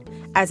up.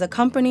 As a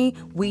company,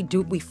 we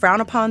frown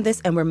upon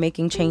this and we're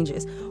making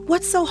changes.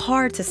 What's so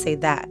hard to say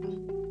that?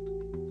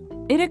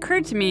 It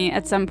occurred to me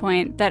at some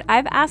point that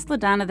I've asked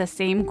LaDonna the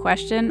same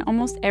question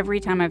almost every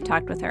time I've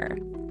talked with her.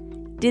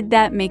 Did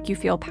that make you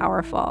feel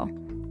powerful?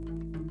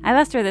 I've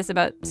asked her this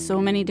about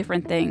so many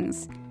different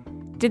things.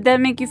 Did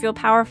that make you feel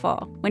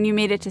powerful when you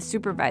made it to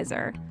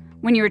supervisor?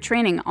 When you were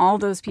training all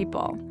those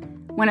people?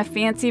 When a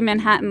fancy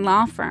Manhattan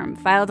law firm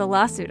filed a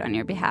lawsuit on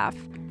your behalf?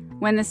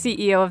 When the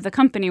CEO of the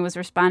company was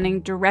responding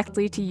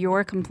directly to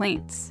your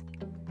complaints?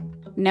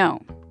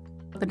 No.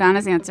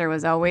 LaDonna's answer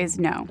was always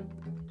no.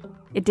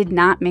 It did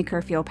not make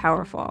her feel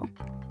powerful.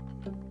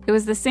 It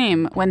was the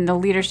same when the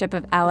leadership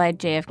of Allied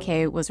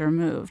JFK was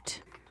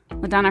removed.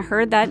 LaDonna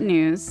heard that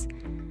news,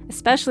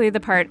 especially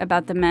the part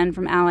about the men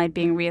from Allied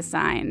being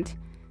reassigned,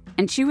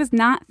 and she was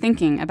not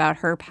thinking about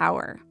her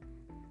power.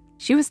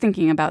 She was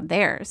thinking about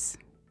theirs.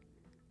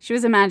 She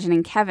was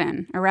imagining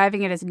Kevin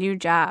arriving at his new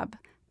job,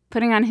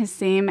 putting on his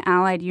same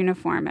Allied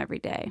uniform every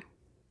day.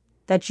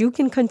 That you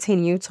can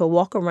continue to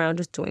walk around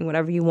just doing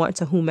whatever you want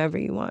to whomever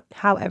you want,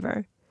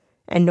 however,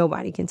 and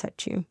nobody can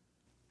touch you.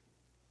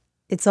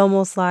 It's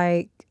almost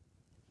like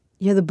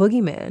you're the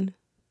boogeyman.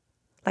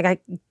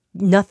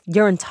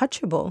 You're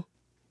untouchable.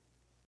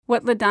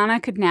 What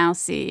LaDonna could now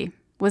see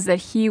was that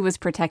he was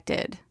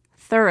protected,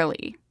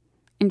 thoroughly,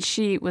 and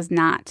she was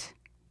not.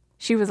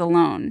 She was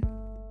alone.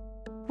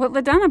 What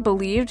LaDonna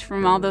believed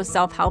from all those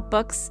self-help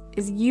books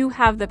is you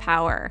have the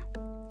power.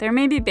 There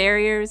may be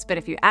barriers, but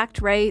if you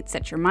act right,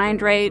 set your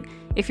mind right,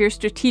 if you're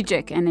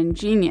strategic and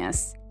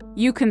ingenious,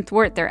 you can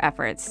thwart their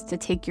efforts to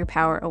take your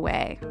power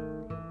away.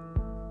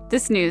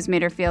 This news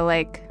made her feel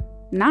like,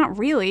 not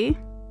really.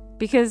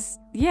 Because,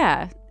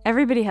 yeah,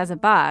 everybody has a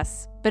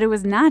boss, but it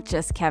was not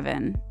just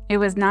Kevin. It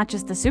was not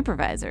just the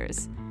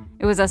supervisors.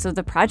 It was also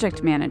the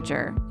project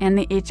manager and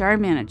the HR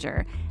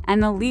manager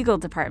and the legal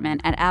department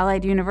at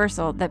Allied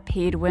Universal that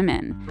paid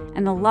women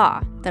and the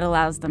law that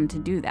allows them to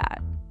do that.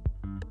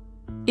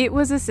 It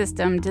was a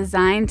system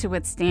designed to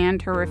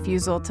withstand her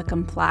refusal to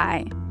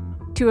comply,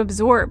 to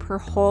absorb her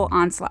whole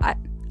onslaught,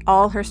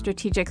 all her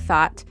strategic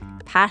thought,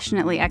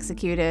 passionately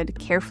executed,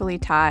 carefully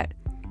taught.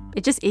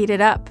 It just ate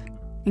it up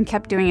and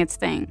kept doing its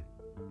thing.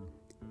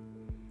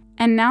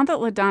 And now that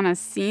LaDonna's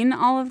seen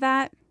all of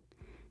that,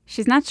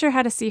 she's not sure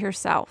how to see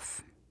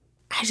herself.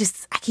 I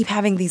keep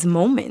having these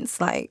moments,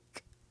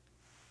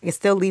 it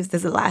still leaves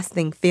this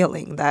lasting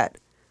feeling that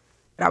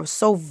I was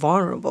so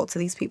vulnerable to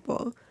these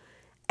people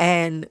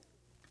and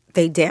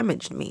they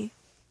damaged me.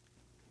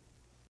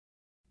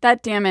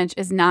 That damage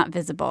is not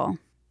visible,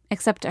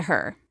 except to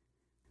her.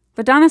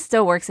 LaDonna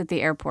still works at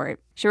the airport.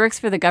 She works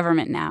for the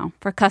government now,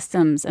 for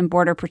customs and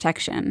border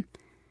protection.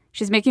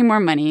 She's making more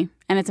money,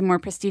 and it's a more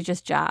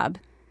prestigious job.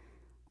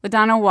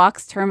 LaDonna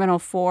walks Terminal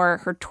 4,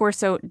 her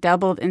torso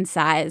doubled in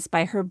size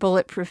by her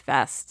bulletproof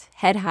vest,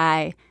 head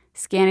high,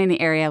 scanning the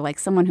area like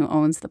someone who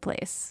owns the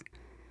place.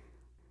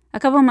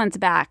 A couple months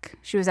back,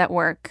 she was at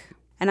work.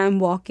 And I'm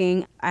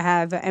walking. I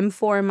have an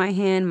M4 in my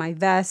hand, my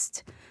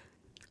vest,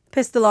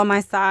 pistol on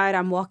my side.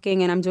 I'm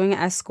walking and I'm doing an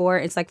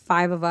escort. It's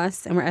 5 of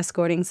us, and we're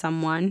escorting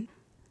someone.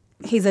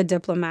 He's a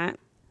diplomat.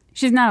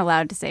 She's not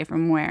allowed to say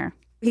from where.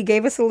 He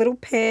gave us a little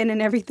pin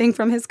and everything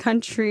from his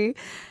country.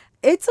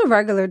 It's a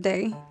regular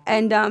day.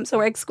 And so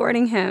we're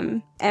escorting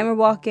him and we're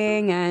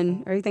walking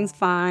and everything's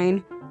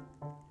fine.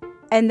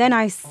 And then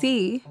I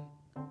see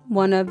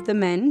one of the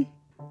men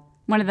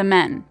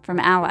from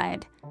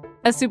Allied,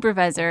 a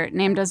supervisor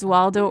named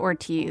Oswaldo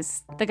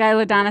Ortiz, the guy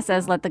LaDonna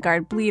says let the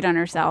guard bleed on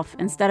herself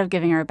instead of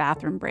giving her a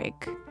bathroom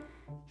break.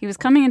 He was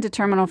coming into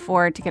Terminal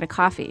 4 to get a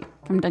coffee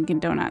from Dunkin'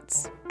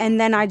 Donuts. And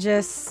then I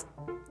just,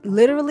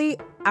 literally,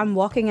 I'm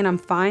walking and I'm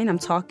fine. I'm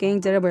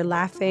talking, we're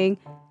laughing,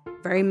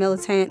 very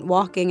militant,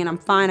 walking, and I'm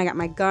fine. I got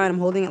my gun, I'm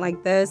holding it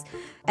like this.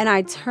 And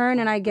I turn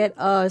and I get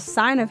a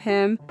sign of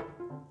him,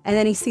 and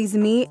then he sees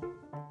me,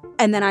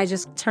 and then I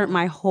just turned,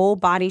 my whole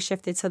body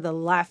shifted to the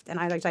left, and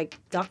I like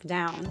ducked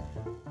down.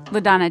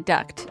 LaDonna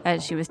ducked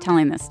as she was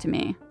telling this to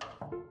me.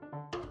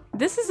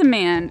 This is a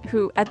man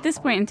who, at this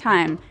point in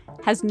time,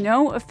 has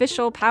no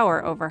official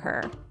power over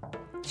her.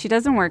 She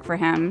doesn't work for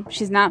him.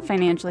 She's not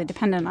financially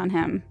dependent on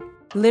him.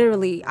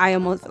 Literally, I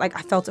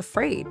felt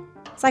afraid.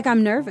 It's like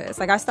I'm nervous.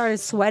 Like I started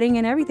sweating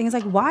and everything. It's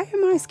like, why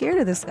am I scared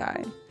of this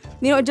guy?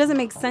 It doesn't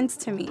make sense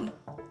to me.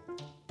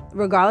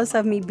 Regardless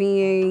of me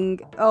being,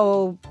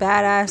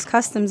 badass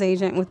customs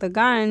agent with a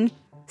gun,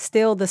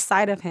 still the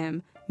sight of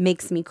him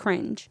makes me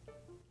cringe.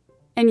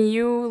 And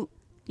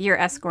you're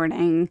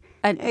escorting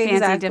a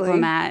fancy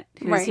diplomat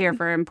who's here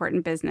for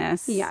important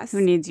business. Yes.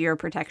 Who needs your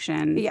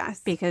protection.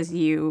 Yes. Because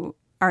you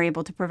are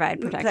able to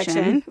provide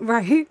protection.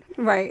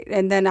 Right.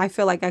 And then I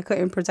feel like I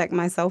couldn't protect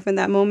myself in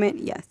that moment.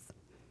 Yes.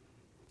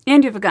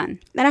 And you have a gun.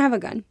 And I have a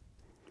gun.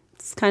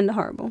 It's kind of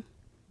horrible.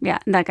 Yeah,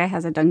 and that guy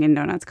has a Dunkin'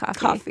 Donuts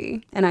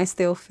coffee. And I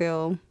still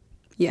feel,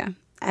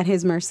 at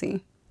his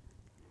mercy.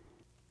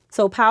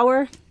 So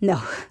power?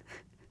 No.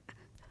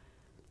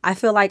 I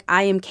feel like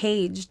I am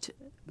caged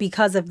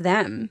because of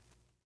them.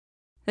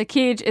 The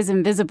cage is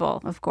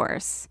invisible, of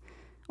course.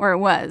 Or it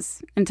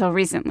was, until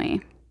recently.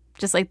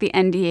 Just like the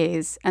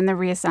NDAs and the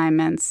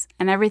reassignments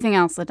and everything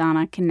else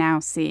LaDonna can now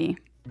see.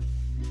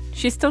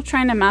 She's still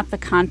trying to map the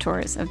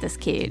contours of this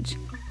cage,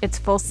 its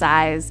full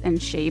size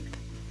and shape.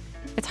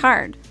 It's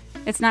hard.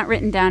 It's not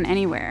written down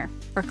anywhere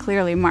or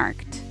clearly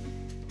marked.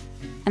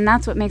 And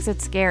that's what makes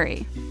it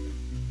scary.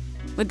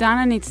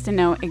 LaDonna needs to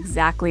know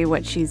exactly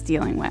what she's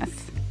dealing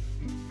with.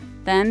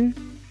 Then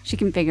she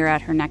can figure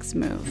out her next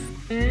move.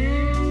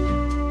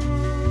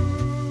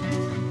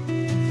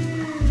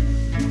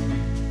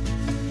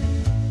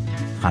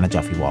 Hannah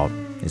Jeffrey-Walt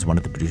is one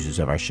of the producers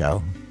of our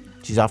show.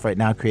 She's off right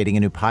now creating a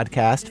new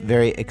podcast.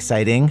 Very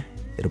exciting.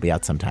 It'll be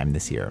out sometime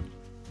this year.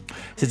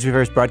 Since we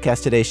first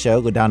broadcast today's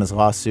show, LaDonna's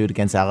lawsuit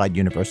against Allied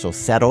Universal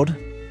settled.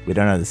 We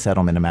don't know the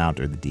settlement amount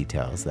or the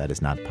details. That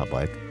is not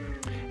public.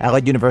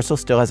 Allied Universal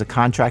still has a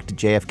contract at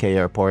JFK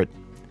Airport.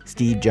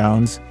 Steve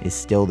Jones is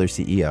still their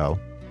CEO.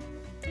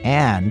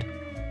 And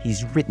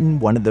he's written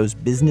one of those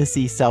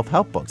businessy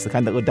self-help books, the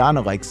kind that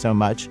LaDonna likes so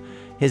much.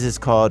 His is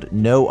called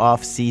No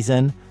Off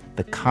Season,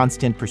 The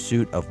Constant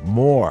Pursuit of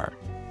More.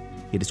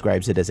 He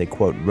describes it as a,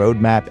 quote,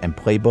 roadmap and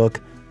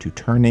playbook to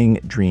turning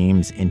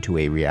dreams into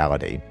a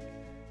reality.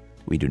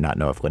 We do not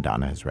know if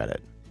LaDonna has read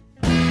it.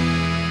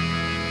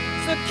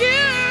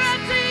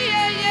 Security,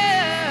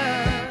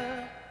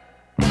 yeah.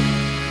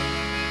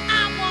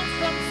 I want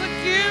some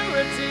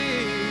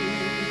security.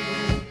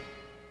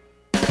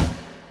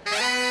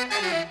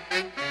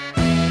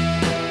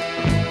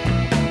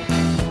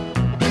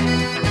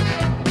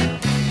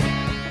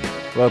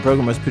 Well, the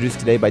program was produced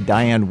today by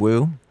Diane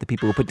Wu. The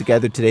people who put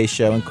together today's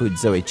show include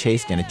Zoe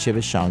Chase, Dana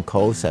Chivas, Sean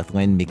Cole, Seth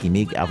Lynn, Mickey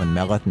Meek, Alvin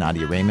Meleth,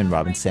 Nadia Raymond,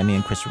 Robin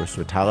Semyon, Christopher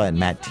Swatala, and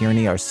Matt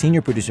Tierney. Our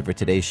senior producer for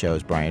today's show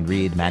is Brian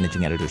Reed,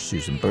 managing editor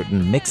Susan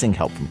Burton, mixing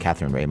help from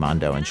Catherine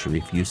Raimondo and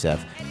Sharif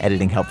Youssef,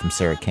 editing help from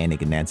Sarah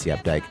Koenig and Nancy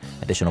Updike,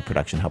 additional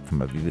production help from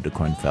Aviva de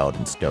Kornfeld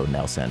and Stowe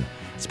Nelson.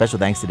 Special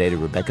thanks today to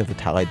Rebecca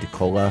Vitale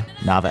DeCola,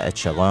 Nava Et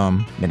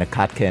Shalom, Mina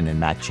Kotkin, and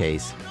Matt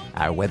Chase.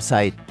 Our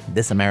website,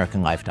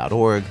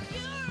 thisamericanlife.org.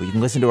 You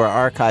can listen to our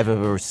archive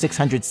of over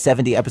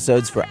 670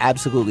 episodes for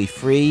absolutely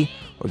free,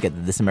 or get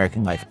the This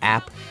American Life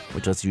app,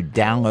 which lets you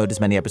download as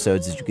many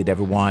episodes as you could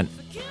ever want.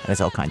 And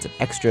has all kinds of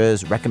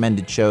extras,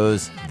 recommended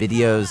shows,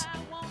 videos.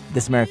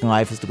 This American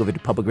Life is delivered to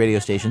public radio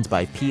stations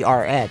by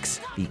PRX,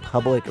 the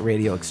Public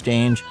Radio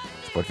Exchange.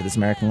 Support for This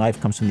American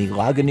Life comes from the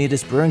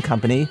Lagunitas Brewing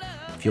Company,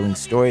 fueling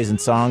stories and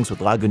songs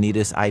with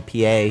Lagunitas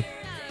IPA,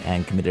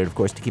 and committed, of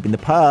course, to keeping the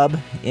pub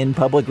in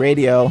public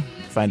radio.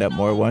 Find out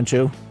more, won't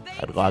you?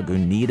 At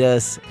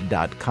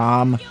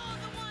lagunitas.com.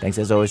 Thanks,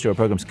 as always, to our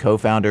program's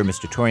co-founder,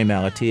 Mr. Tori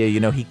Malatia.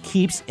 You know, he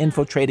keeps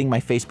infiltrating my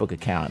Facebook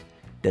account.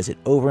 Does it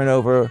over and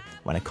over.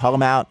 When I call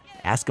him out,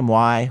 ask him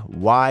why.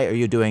 Why are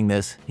you doing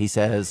this? He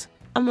says,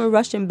 I'm a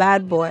Russian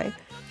bad boy.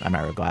 I'm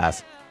Ira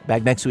Glass.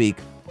 Back next week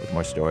with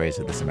more stories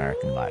of This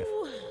American Life.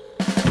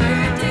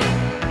 Security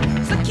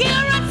is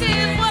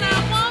what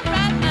I want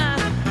right now.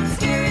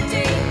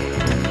 Security,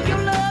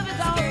 your love is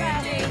all right.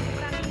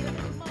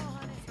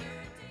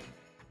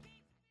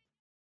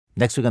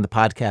 Next week on the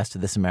podcast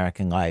of This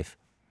American Life.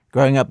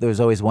 Growing up, there was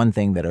always one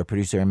thing that our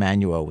producer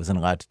Emmanuel wasn't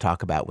allowed to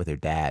talk about with her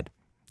dad.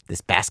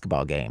 This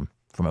basketball game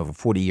from over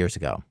 40 years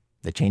ago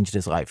that changed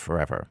his life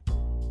forever.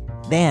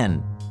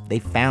 Then they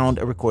found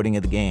a recording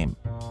of the game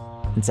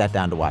and sat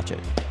down to watch it.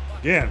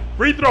 Again,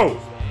 free throws.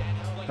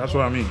 That's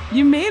what I mean.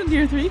 You made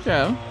your free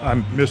throw. I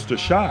missed a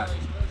shot.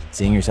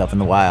 Seeing yourself in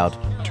the wild.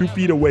 2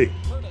 feet away.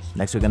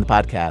 Next week on the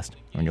podcast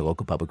or on your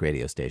local public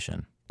radio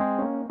station.